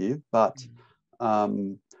perspective, but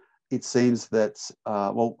um, it seems that,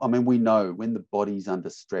 well, I mean, we know when the body's under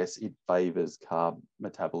stress, it favors carb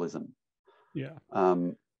metabolism. Yeah.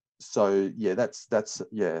 Um, so yeah, that's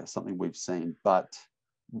yeah, something we've seen. But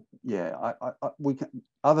yeah, we can,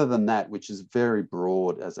 other than that, which is very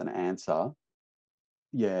broad as an answer,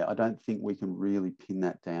 yeah, I don't think we can really pin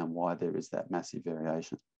that down why there is that massive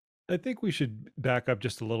variation. I think we should back up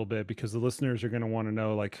just a little bit because the listeners are going to want to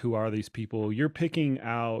know, like, who are these people? You're picking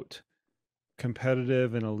out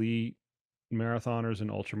competitive and elite marathoners and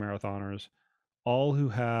ultra marathoners, all who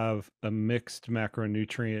have a mixed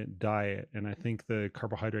macronutrient diet. And I think the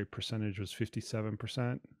carbohydrate percentage was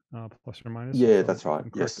 57%, plus or minus, Yeah, if that's right. I'm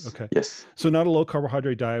correct. Yes, Okay. yes. So not a low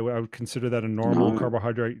carbohydrate diet. I would consider that a normal No,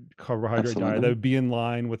 carbohydrate diet. That absolutely. would be in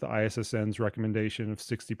line with the ISSN's recommendation of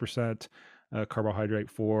 60% carbohydrate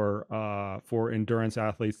for endurance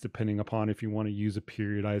athletes, depending upon if you want to use a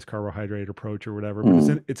periodized carbohydrate approach or whatever. But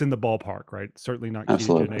Mm, it's in the ballpark, right? Certainly not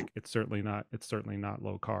absolutely. ketogenic. It's certainly not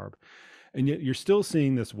low carb. And yet you're still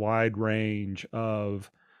seeing this wide range of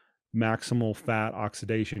maximal fat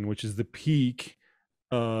oxidation, which is the peak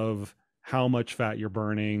of how much fat you're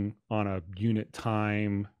burning on a unit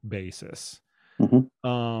time basis. Hmm.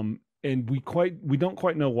 And we don't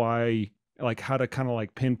quite know why, like, how to kind of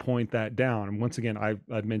like pinpoint that down. And once again,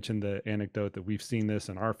 I've mentioned the anecdote that we've seen this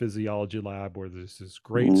in our physiology lab where there's this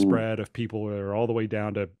great Mm, spread of people that are all the way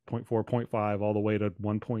down to zero point 0.4, zero point 0.5, all the way to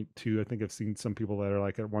 1.2. I think I've seen some people that are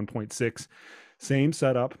like at 1.6. Same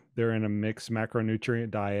setup. They're in a mixed macronutrient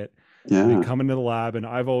diet. They yeah, come into the lab, and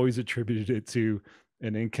I've always attributed it to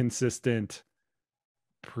an inconsistent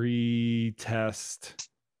pre-test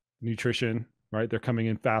nutrition, right? They're coming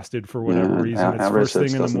in fasted for whatever yeah. reason. Our It's first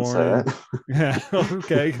research thing in the doesn't say morning. that. Yeah.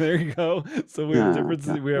 Okay. There you go. So we have Yeah,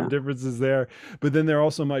 differences. yeah, We have yeah. differences there, but then there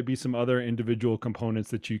also might be some other individual components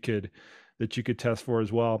that you could test for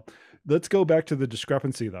as well. Let's go back to the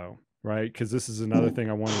discrepancy though, right? Because this is another Mm. thing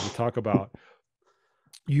I wanted to talk about.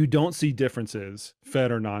 You don't see differences,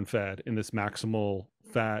 fed or non-fed, in this maximal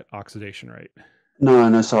fat oxidation rate. No,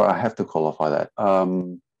 no, sorry, I have to qualify that.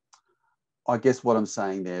 I guess what I'm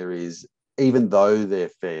saying there is, even though they're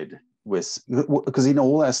fed, because in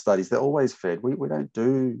all our studies they're always fed. We don't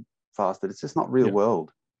do fasted. It's just not real Yeah.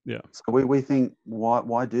 world. Yeah. So we think,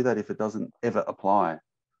 why do that if it doesn't ever apply?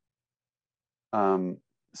 Um,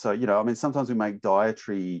 I mean, sometimes we make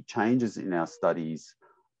dietary changes in our studies,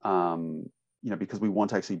 because we want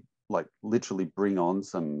to actually like literally bring on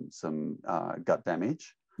some gut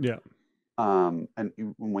damage. Yeah. And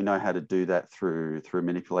we know how to do that through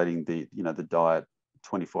manipulating the diet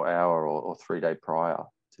 24-hour or 3-day prior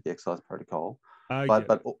to the exercise protocol.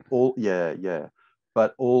 But all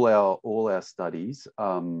but all our studies,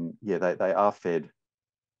 they are fed.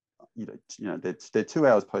 They're 2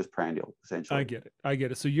 hours postprandial, essentially. I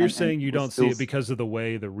get it. So you're saying you don't see still, it because of the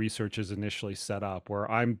way the research is initially set up, where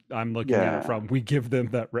I'm looking at it yeah, from, we give them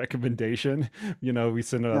that recommendation, we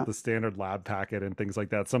send out yeah, the standard lab packet and things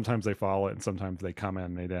like that. Sometimes they follow it and sometimes they come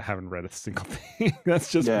in and they haven't read a single thing. That's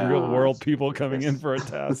just real world people coming in for a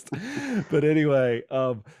test. But anyway,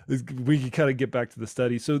 we can kind of get back to the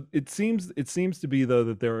study. So it seems to be though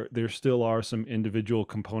that there still are some individual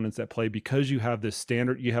components at play, because you have this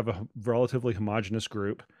standard, you have a relatively homogeneous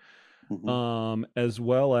group, as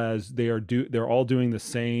well as they're all doing the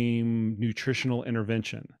same nutritional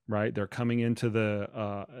intervention, right? They're coming into the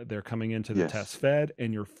yes, test fed,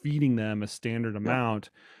 and you're feeding them a standard yeah,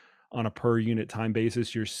 amount on a per unit time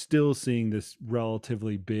basis. You're still seeing this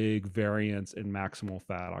relatively big variance in maximal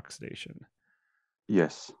fat oxidation,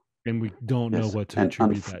 yes, and we don't know yes. what to And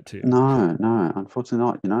attribute that to. no,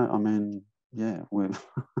 unfortunately not. I mean, yeah,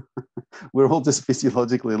 we're all just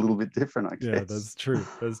physiologically a little bit different, I Yeah, guess. that's true.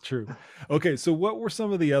 That's true. Okay, so what were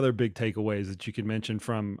some of the other big takeaways that you could mention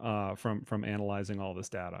from analyzing all this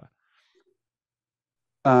data?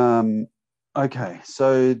 Okay,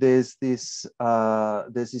 so there's this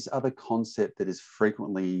other concept that is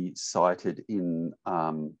frequently cited in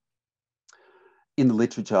the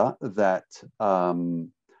literature, that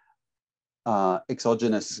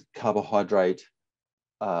exogenous carbohydrate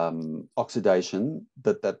oxidation,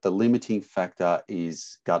 that the limiting factor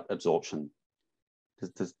is gut absorption.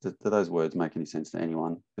 Do those words make any sense to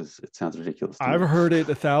anyone? Because it sounds ridiculous to I've me. heard it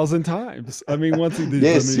 1,000 times. I mean,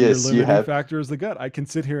 Yes, your yes, you limiting have. factor is the gut. I can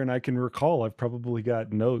sit here and I can recall, I've probably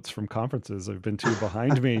got notes from conferences I've been to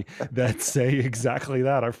behind me that say exactly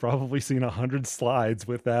that. I've probably seen 100 slides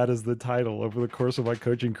with that as the title over the course of my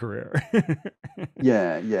coaching career.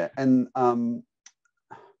 Yeah, and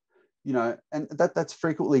and that's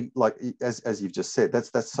frequently, like, as you've just said,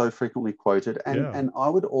 that's so frequently quoted, and Yeah. I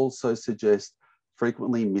would also suggest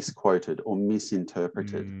frequently misquoted or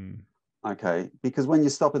misinterpreted. Mm. Okay, because when you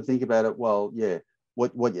stop and think about it, well, yeah,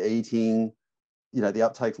 what you're eating, the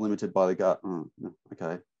uptake's limited by the gut.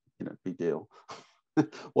 Okay, big deal.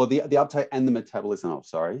 Well, the uptake and the metabolism of,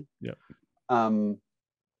 sorry. Yeah.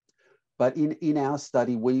 But in our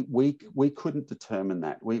study, we couldn't determine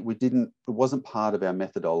that. We didn't. It wasn't part of our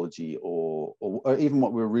methodology or even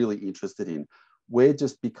what we were really interested in.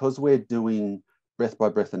 Because we're doing breath by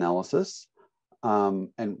breath analysis,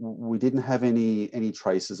 and we didn't have any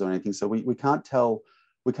traces or anything, so we can't tell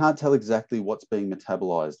exactly what's being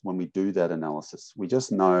metabolized when we do that analysis. We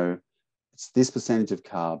just know it's this percentage of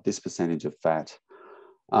carb, this percentage of fat.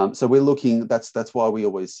 So we're looking. That's why we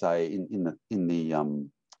always say in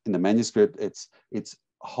the manuscript, it's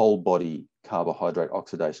whole body carbohydrate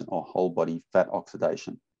oxidation or whole body fat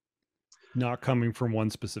oxidation. Not coming from one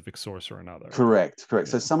specific source or another. Correct. Yeah.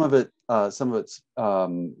 So some of it's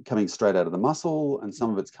coming straight out of the muscle, and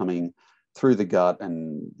some of it's coming through the gut,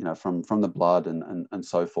 and from the blood and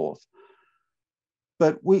so forth.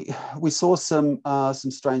 But we saw some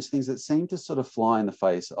strange things that seem to sort of fly in the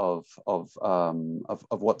face of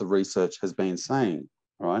what the research has been saying,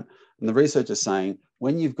 right? And the research is saying,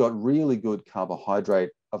 when you've got really good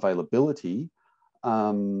carbohydrate availability,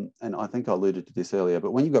 and I think I alluded to this earlier,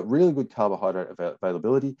 but when you've got really good carbohydrate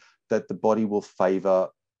availability, that the body will favor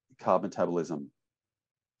carb metabolism.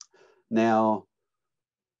 Now,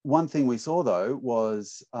 one thing we saw though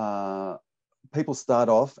was people start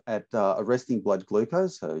off at a resting blood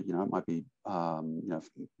glucose, so it might be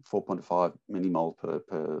 4.5 millimole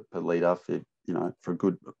per liter for a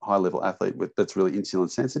good high level athlete that's really insulin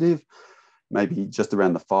sensitive, maybe just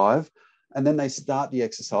around the 5. And then they start the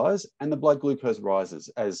exercise, and the blood glucose rises,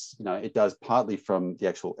 as it does, partly from the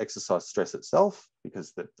actual exercise stress itself,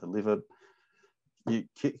 because the liver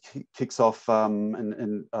kicks off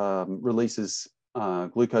and releases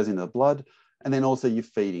glucose into the blood, and then also you're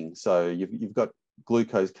feeding, so you've got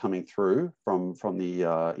glucose coming through from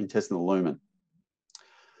the intestinal lumen.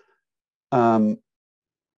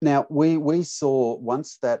 Now we saw,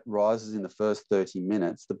 once that rises in the first 30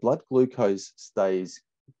 minutes, the blood glucose stays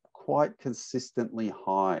quite consistently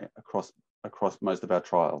high across most of our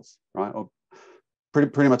trials, right? Or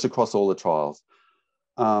pretty much across all the trials.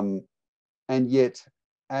 And yet,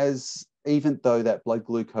 even though that blood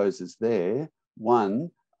glucose is there,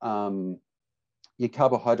 your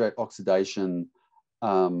carbohydrate oxidation,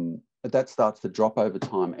 that starts to drop over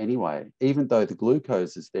time anyway. Even though the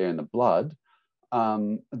glucose is there in the blood,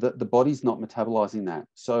 the body's not metabolizing that.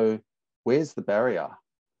 So where's the barrier?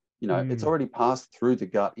 It's already passed through the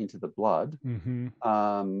gut into the blood. Mm-hmm.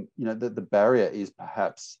 The barrier is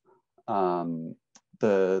perhaps the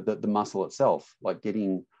muscle itself, like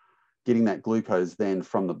getting that glucose then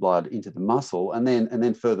from the blood into the muscle, and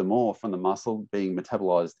then furthermore from the muscle being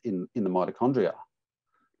metabolized in the mitochondria.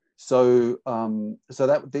 So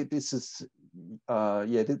this is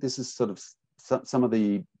this is sort of some of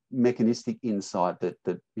the mechanistic insight that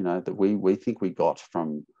we think we got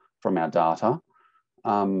from our data,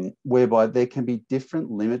 whereby there can be different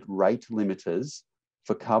rate limiters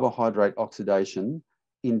for carbohydrate oxidation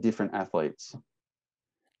in different athletes.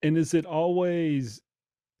 And is it always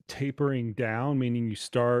tapering down, meaning you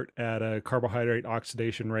start at a carbohydrate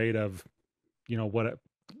oxidation rate of,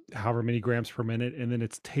 however many grams per minute, and then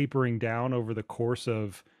it's tapering down over the course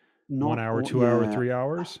of 1 hour, 2 hour, 3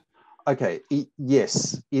 hours? Okay,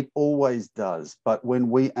 yes, it always does. But when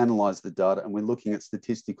we analyze the data and we're looking at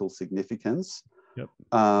statistical significance, yep.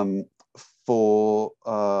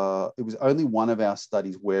 It was only one of our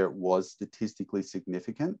studies where it was statistically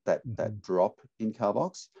significant, that drop in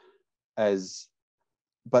carbox,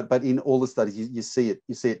 but in all the studies you see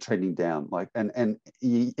it trending down. Like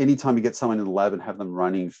anytime you get someone in the lab and have them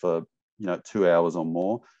running for 2 hours or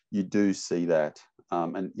more, you do see that.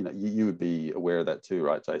 And you would be aware of that too,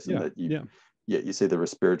 right, Jason? That you see the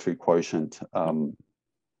respiratory quotient.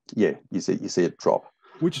 You see it drop.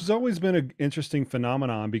 Which has always been an interesting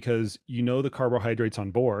phenomenon, because the carbohydrates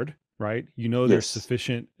on board, right? There's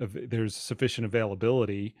sufficient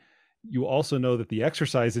availability. You also know that the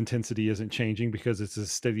exercise intensity isn't changing because it's a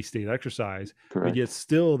steady state exercise. Correct. But yet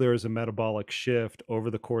still there is a metabolic shift over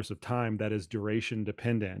the course of time that is duration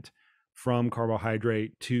dependent from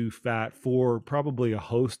carbohydrate to fat for probably a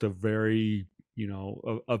host of very,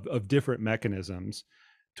 of different mechanisms,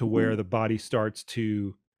 to where the body starts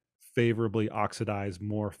to favorably oxidize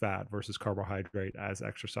more fat versus carbohydrate as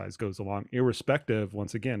exercise goes along, irrespective,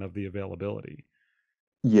 once again, of the availability.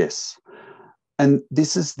 Yes. And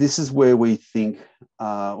this is where we think,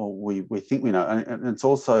 we think we know, and it's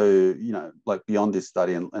also like beyond this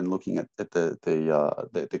study and looking at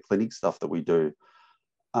the clinic stuff that we do,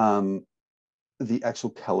 the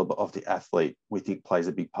actual caliber of the athlete we think plays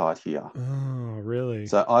a big part here. Oh, really?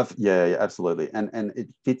 So absolutely, and it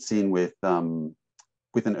fits in with an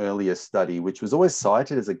earlier study, which was always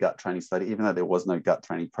cited as a gut training study, even though there was no gut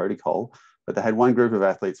training protocol. But they had one group of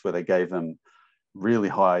athletes where they gave them really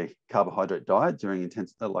high carbohydrate diet during an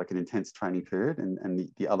intense training period, and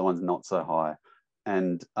the other ones not so high.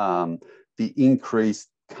 And the increased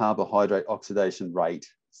carbohydrate oxidation rate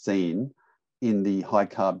seen in the high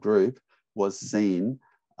carb group was seen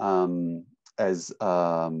as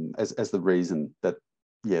the reason that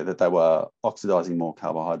they were oxidizing more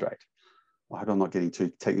carbohydrate. I hope I'm not getting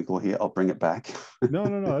too technical here. I'll bring it back. No,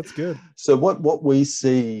 that's good. So what we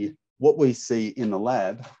see in the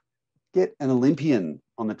lab, get an Olympian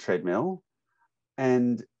on the treadmill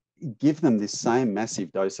and give them this same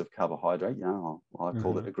massive dose of carbohydrate. I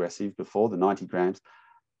called it aggressive before, the 90 grams,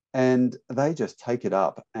 and they just take it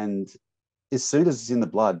up, and as soon as it's in the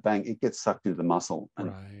blood, bang, it gets sucked into the muscle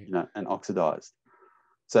and and oxidized.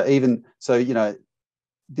 So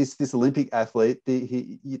this Olympic athlete, we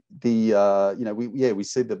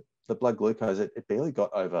see the blood glucose, it barely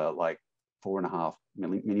got over like 4.5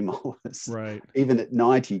 millimolars, right? Even at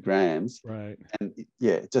 90 grams, right? And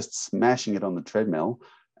just smashing it on the treadmill.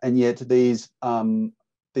 And yet these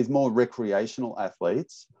more recreational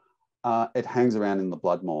athletes, it hangs around in the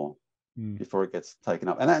blood more before it gets taken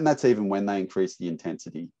up, and that's even when they increase the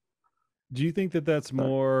intensity. Do you think that's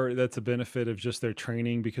that's a benefit of just their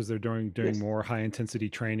training, because they're doing more high intensity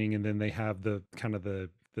training, and then they have the kind of the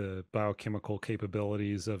biochemical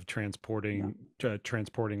capabilities of transporting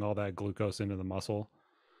all that glucose into the muscle?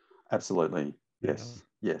 Absolutely. Yes.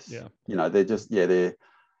 Yeah. They're just they're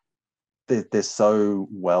so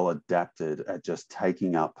well adapted at just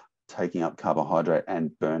taking up carbohydrate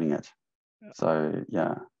and burning it. So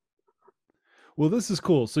Well, this is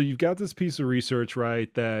cool. So you've got this piece of research,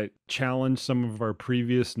 right, that challenged some of our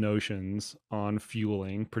previous notions on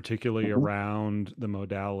fueling, particularly around the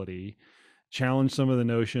modality, challenged some of the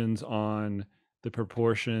notions on the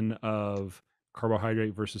proportion of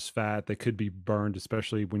carbohydrate versus fat that could be burned,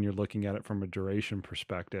 especially when you're looking at it from a duration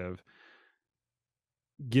perspective.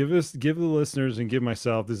 give the listeners and give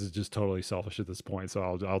myself, this is just totally selfish at this point, so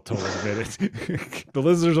I'll totally admit it. The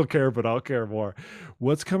listeners will care, but I'll care more.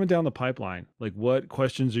 What's coming down the pipeline? Like, what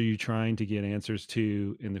questions are you trying to get answers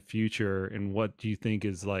to in the future, and what do you think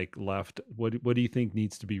is like left? What do you think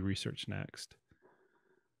needs to be researched next?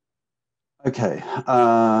 Okay.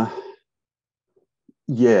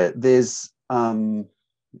 Yeah, there's oh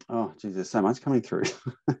geez, there's so much coming through.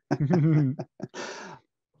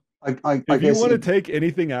 I If you guess want to take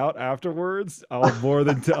anything out afterwards, I'll be more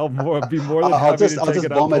than I'll happy just to I'll take just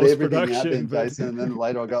it out vomit post everything out production. then, Jason, and then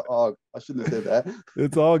later I go, oh, I shouldn't have said that.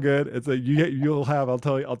 It's all good. It's like you'll have. I'll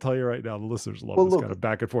tell you right now. The listeners love Well, this look, kind of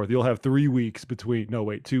back and forth. You'll have 2 weeks between. No,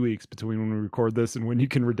 wait, 2 weeks between when we record this and when you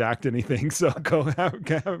can redact anything. So go have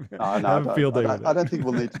a field day with it. I don't think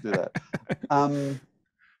we'll need to do that.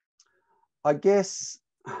 I guess.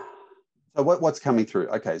 So what's coming through?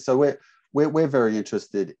 Okay, so we're very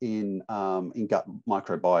interested in gut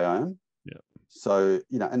microbiome. Yeah. So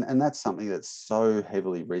and that's something that's so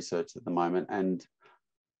heavily researched at the moment. And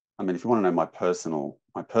I mean, if you want to know my personal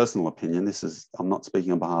opinion, I'm not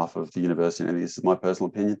speaking on behalf of the university. And this is my personal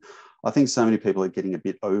opinion. I think so many people are getting a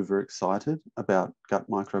bit overexcited about gut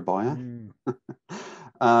microbiome.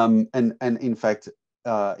 And in fact,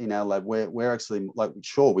 in our lab, we're actually like,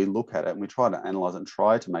 sure, we look at it and we try to analyze it and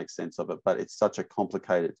try to make sense of it, but it's such a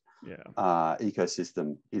complicated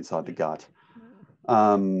ecosystem inside the gut.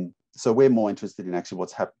 So we're more interested in actually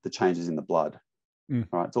what's the changes in the blood.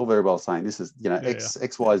 Right, it's all very well saying this is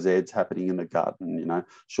X, Y, Z's happening in the gut, and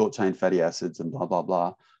short chain fatty acids and blah blah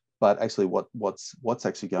blah. But actually, what's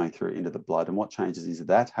actually going through into the blood, and what changes is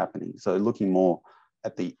that happening? So looking more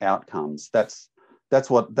at the outcomes. That's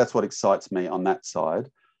what excites me on that side.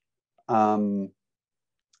 Look, I mean,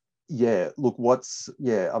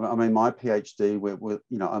 my PhD, we're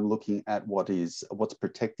I'm looking at what's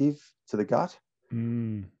protective to the gut.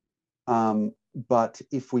 But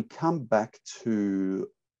if we come back to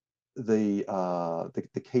the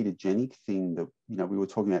ketogenic thing that we were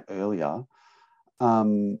talking about earlier,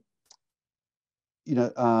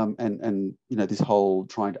 this whole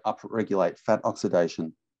trying to upregulate fat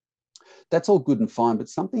oxidation, that's all good and fine. But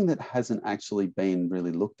something that hasn't actually been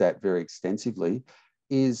really looked at very extensively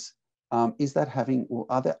is that having, or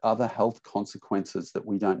are there other health consequences that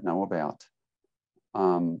we don't know about?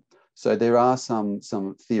 So there are some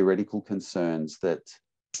theoretical concerns that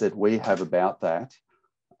we have about that,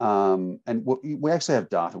 and we actually have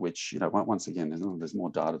data which once again there's more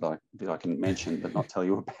data that I can mention but not tell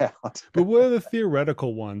you about. But what are the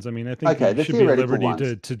theoretical ones? I mean, I think we should be at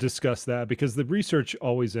liberty to discuss that, because the research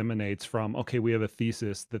always emanates from, okay, we have a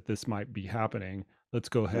thesis that this might be happening. Let's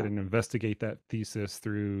go ahead and investigate that thesis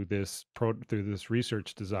through this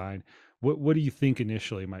research design. What do you think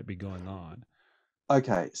initially might be going on?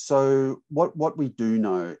 Okay, so what we do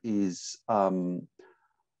know is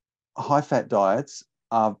high-fat diets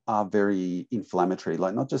are very inflammatory,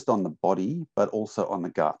 like not just on the body, but also on the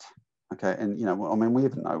gut. Okay, and I mean, we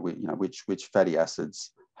even know which fatty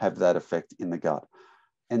acids have that effect in the gut.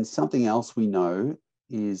 And something else we know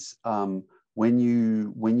is when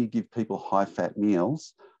you give people high-fat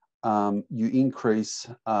meals, you increase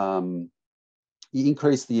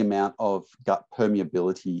the amount of gut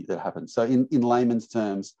permeability that happens. So in layman's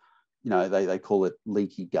terms, they call it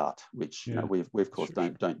leaky gut, which we of course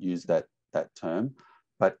don't use that term,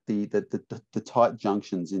 but the tight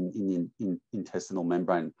junctions in the intestinal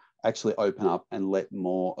membrane actually open up and let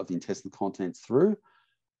more of the intestinal contents through,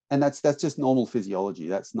 and that's just normal physiology.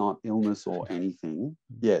 That's not illness or anything.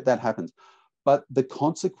 Yeah, that happens. But the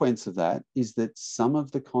consequence of that is that some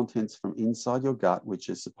of the contents from inside your gut, which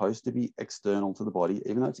is supposed to be external to the body,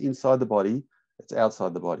 even though it's inside the body, it's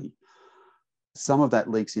outside the body. Some of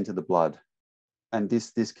that leaks into the blood. And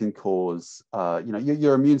this can cause,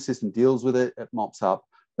 your immune system deals with it, it mops up,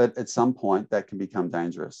 but at some point that can become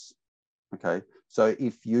dangerous. Okay. So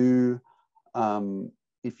if you're on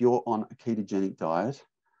a ketogenic diet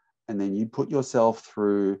and then you put yourself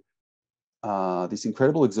through this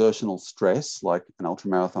incredible exertional stress, like an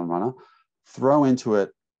ultramarathon runner, throw into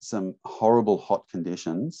it some horrible hot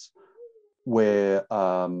conditions where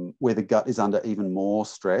the gut is under even more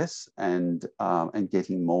stress and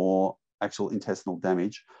getting more actual intestinal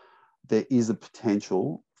damage, there is a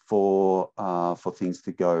potential for things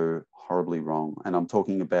to go horribly wrong. And I'm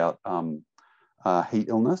talking about heat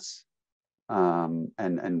illness,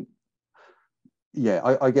 and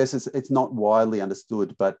yeah, I guess it's not widely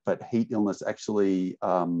understood, but heat illness actually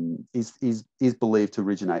is believed to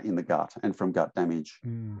originate in the gut and from gut damage.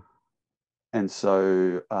 And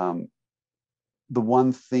so the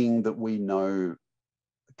one thing that we know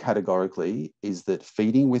categorically is that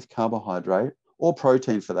feeding with carbohydrate or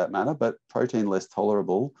protein for that matter, but protein less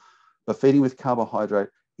tolerable. But feeding with carbohydrate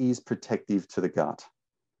is protective to the gut.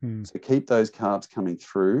 So keep those carbs coming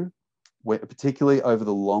through, particularly over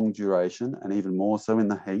the long duration and even more so in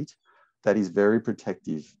the heat. That is very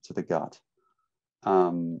protective to the gut.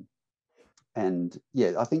 And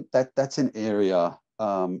yeah, I think that's an area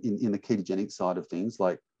in the ketogenic side of things.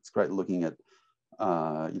 Like, it's great looking at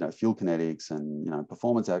fuel kinetics and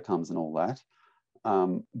performance outcomes and all that.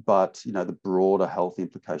 But the broader health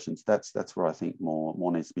implications, that's where I think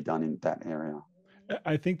more needs to be done in that area.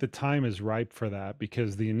 I think the time is ripe for that,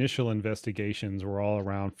 because the initial investigations were all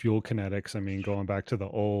around fuel kinetics. I mean, going back to the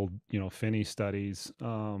old, Finney studies.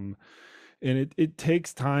 And it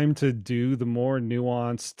takes time to do the more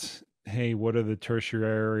nuanced, hey, what are the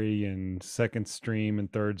tertiary and second stream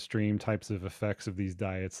and third stream types of effects of these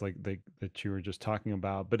diets that you were just talking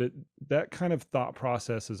about. But that kind of thought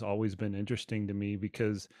process has always been interesting to me,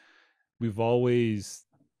 because we've always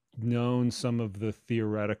known some of the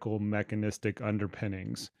theoretical mechanistic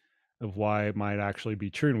underpinnings of why it might actually be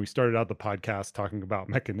true. And we started out the podcast talking about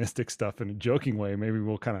mechanistic stuff in a joking way. Maybe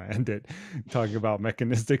we'll kind of end it talking about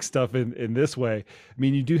mechanistic stuff in this way. I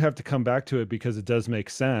mean, you do have to come back to it because it does make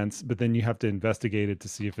sense, but then you have to investigate it to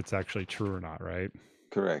see if it's actually true or not, right?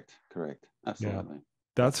 Correct. Absolutely. Yeah.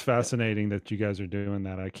 That's fascinating that you guys are doing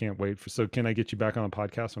that. I can't wait so can I get you back on the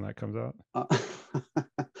podcast when that comes out?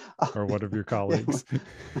 Or one of your colleagues?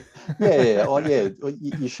 Yeah. Oh, yeah.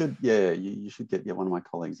 You should. Yeah, you should get one of my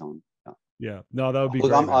colleagues on. Yeah. No, that would be great.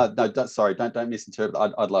 No, don't misinterpret.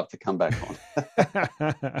 I'd love to come back on.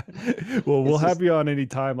 Well, we'll have you on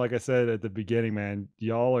anytime. Like I said at the beginning, man,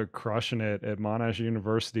 y'all are crushing it at Monash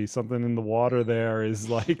University. Something in the water there is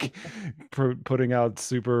like putting out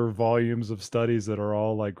super volumes of studies that are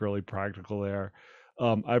all like really practical there.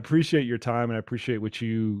 I appreciate your time, and I appreciate what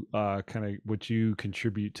you what you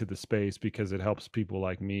contribute to the space, because it helps people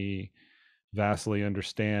like me vastly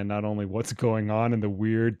understand not only what's going on and the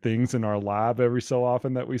weird things in our lab every so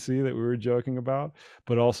often that we see that we were joking about,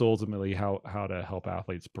 but also ultimately how to help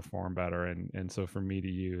athletes perform better. And so for me to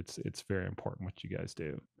you, it's very important what you guys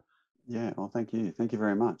do. Yeah. Well, thank you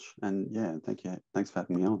very much. And yeah, thanks for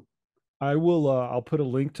having me on. I will I'll put a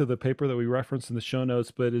link to the paper that we referenced in the show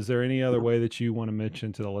notes, but is there any other way that you want to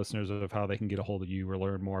mention to the listeners of how they can get a hold of you or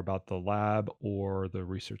learn more about the lab or the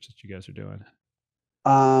research that you guys are doing?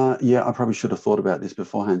 Yeah, I probably should have thought about this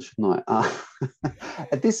beforehand, shouldn't I?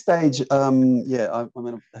 At this stage, I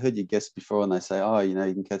heard your guests before and they say, you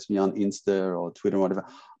can catch me on Insta or Twitter or whatever.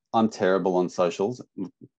 I'm terrible on socials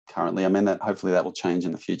currently. I mean, hopefully that will change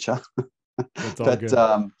in the future. That's all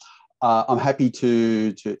good. I'm happy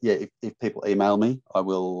to if people email me, I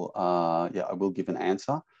will give an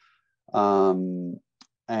answer.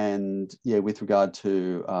 And yeah, with regard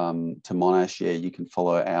to Monash, you can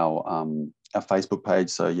follow our Facebook page.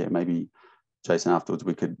 So yeah, maybe Jason, afterwards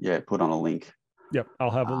we could put on a link. Yep,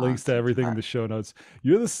 I'll have links to everything in the show notes.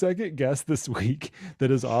 You're the second guest this week that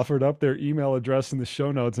has offered up their email address in the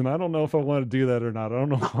show notes, and I don't know if I want to do that or not. I don't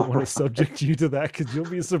know if I want to subject you to that, because you'll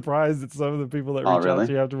be surprised at some of the people that reach out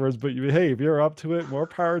to you afterwards. But hey, if you're up to it, more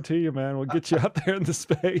power to you, man. We'll get you out there in the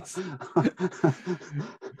space.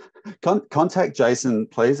 Contact Jason,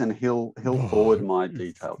 please, and he'll forward my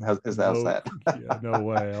details. How's that? Yeah, no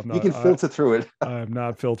way. You can filter through it. I'm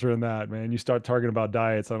not filtering that, man. You start talking about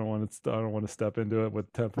diets, I don't want to step into it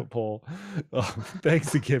with 10-foot pole.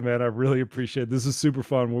 Thanks again, man. I really appreciate it. This is super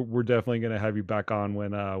fun. We're definitely going to have you back on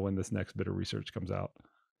when this next bit of research comes out.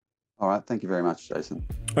 All right. Thank you very much, Jason.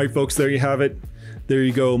 All right, folks, there you have it. There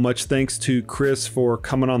you go. Much thanks to Chris for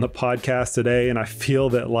coming on the podcast today. And I feel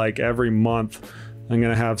that like every month, I'm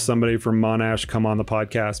going to have somebody from Monash come on the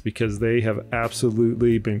podcast, because they have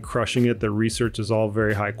absolutely been crushing it. The research is all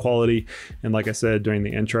very high quality. And like I said during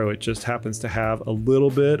the intro, it just happens to have a little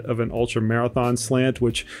bit of an ultra marathon slant,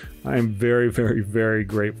 which I'm very, very, very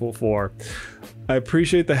grateful for. I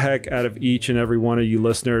appreciate the heck out of each and every one of you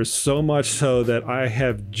listeners, so much so that I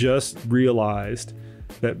have just realized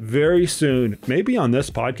that very soon, maybe on this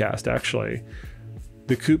podcast actually,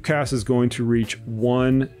 the Koopcast is going to reach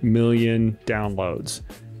 1 million downloads.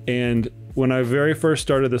 And when I very first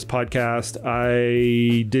started this podcast,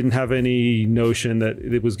 I didn't have any notion that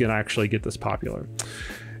it was going to actually get this popular.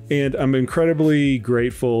 And I'm incredibly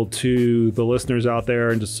grateful to the listeners out there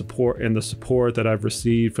and the support that I've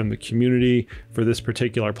received from the community for this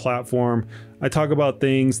particular platform. I talk about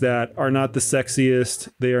things that are not the sexiest.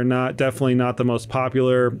 They are definitely not the most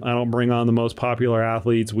popular. I don't bring on the most popular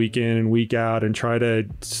athletes week in and week out and try to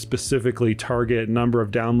specifically target number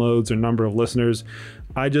of downloads or number of listeners.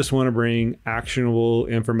 I just want to bring actionable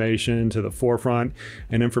information to the forefront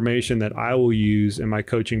and information that I will use in my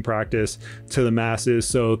coaching practice to the masses.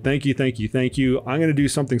 So thank you, thank you, thank you. I'm going to do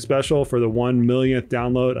something special for the 1 millionth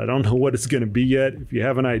download. I don't know what it's going to be yet. If you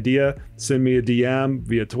have an idea, send me a DM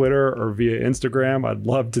via Twitter or via Instagram. I'd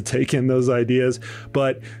love to take in those ideas.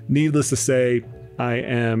 But needless to say, I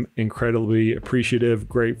am incredibly appreciative,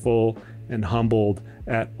 grateful, and humbled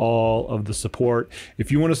at all of the support.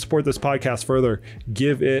 If you want to support this podcast further,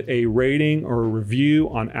 give it a rating or a review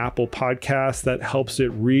on Apple Podcasts. That helps it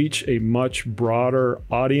reach a much broader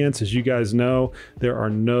audience. As you guys know, there are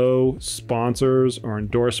no sponsors or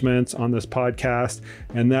endorsements on this podcast,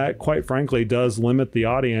 and that, quite frankly, does limit the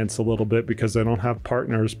audience a little bit because I don't have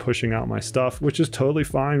partners pushing out my stuff, which is totally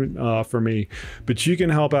fine for me. But you can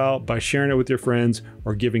help out by sharing it with your friends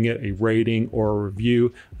or giving it a rating or a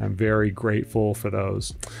review. I'm very grateful for those.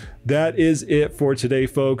 That is it for today,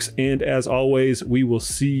 folks. And as always, we will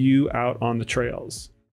see you out on the trails.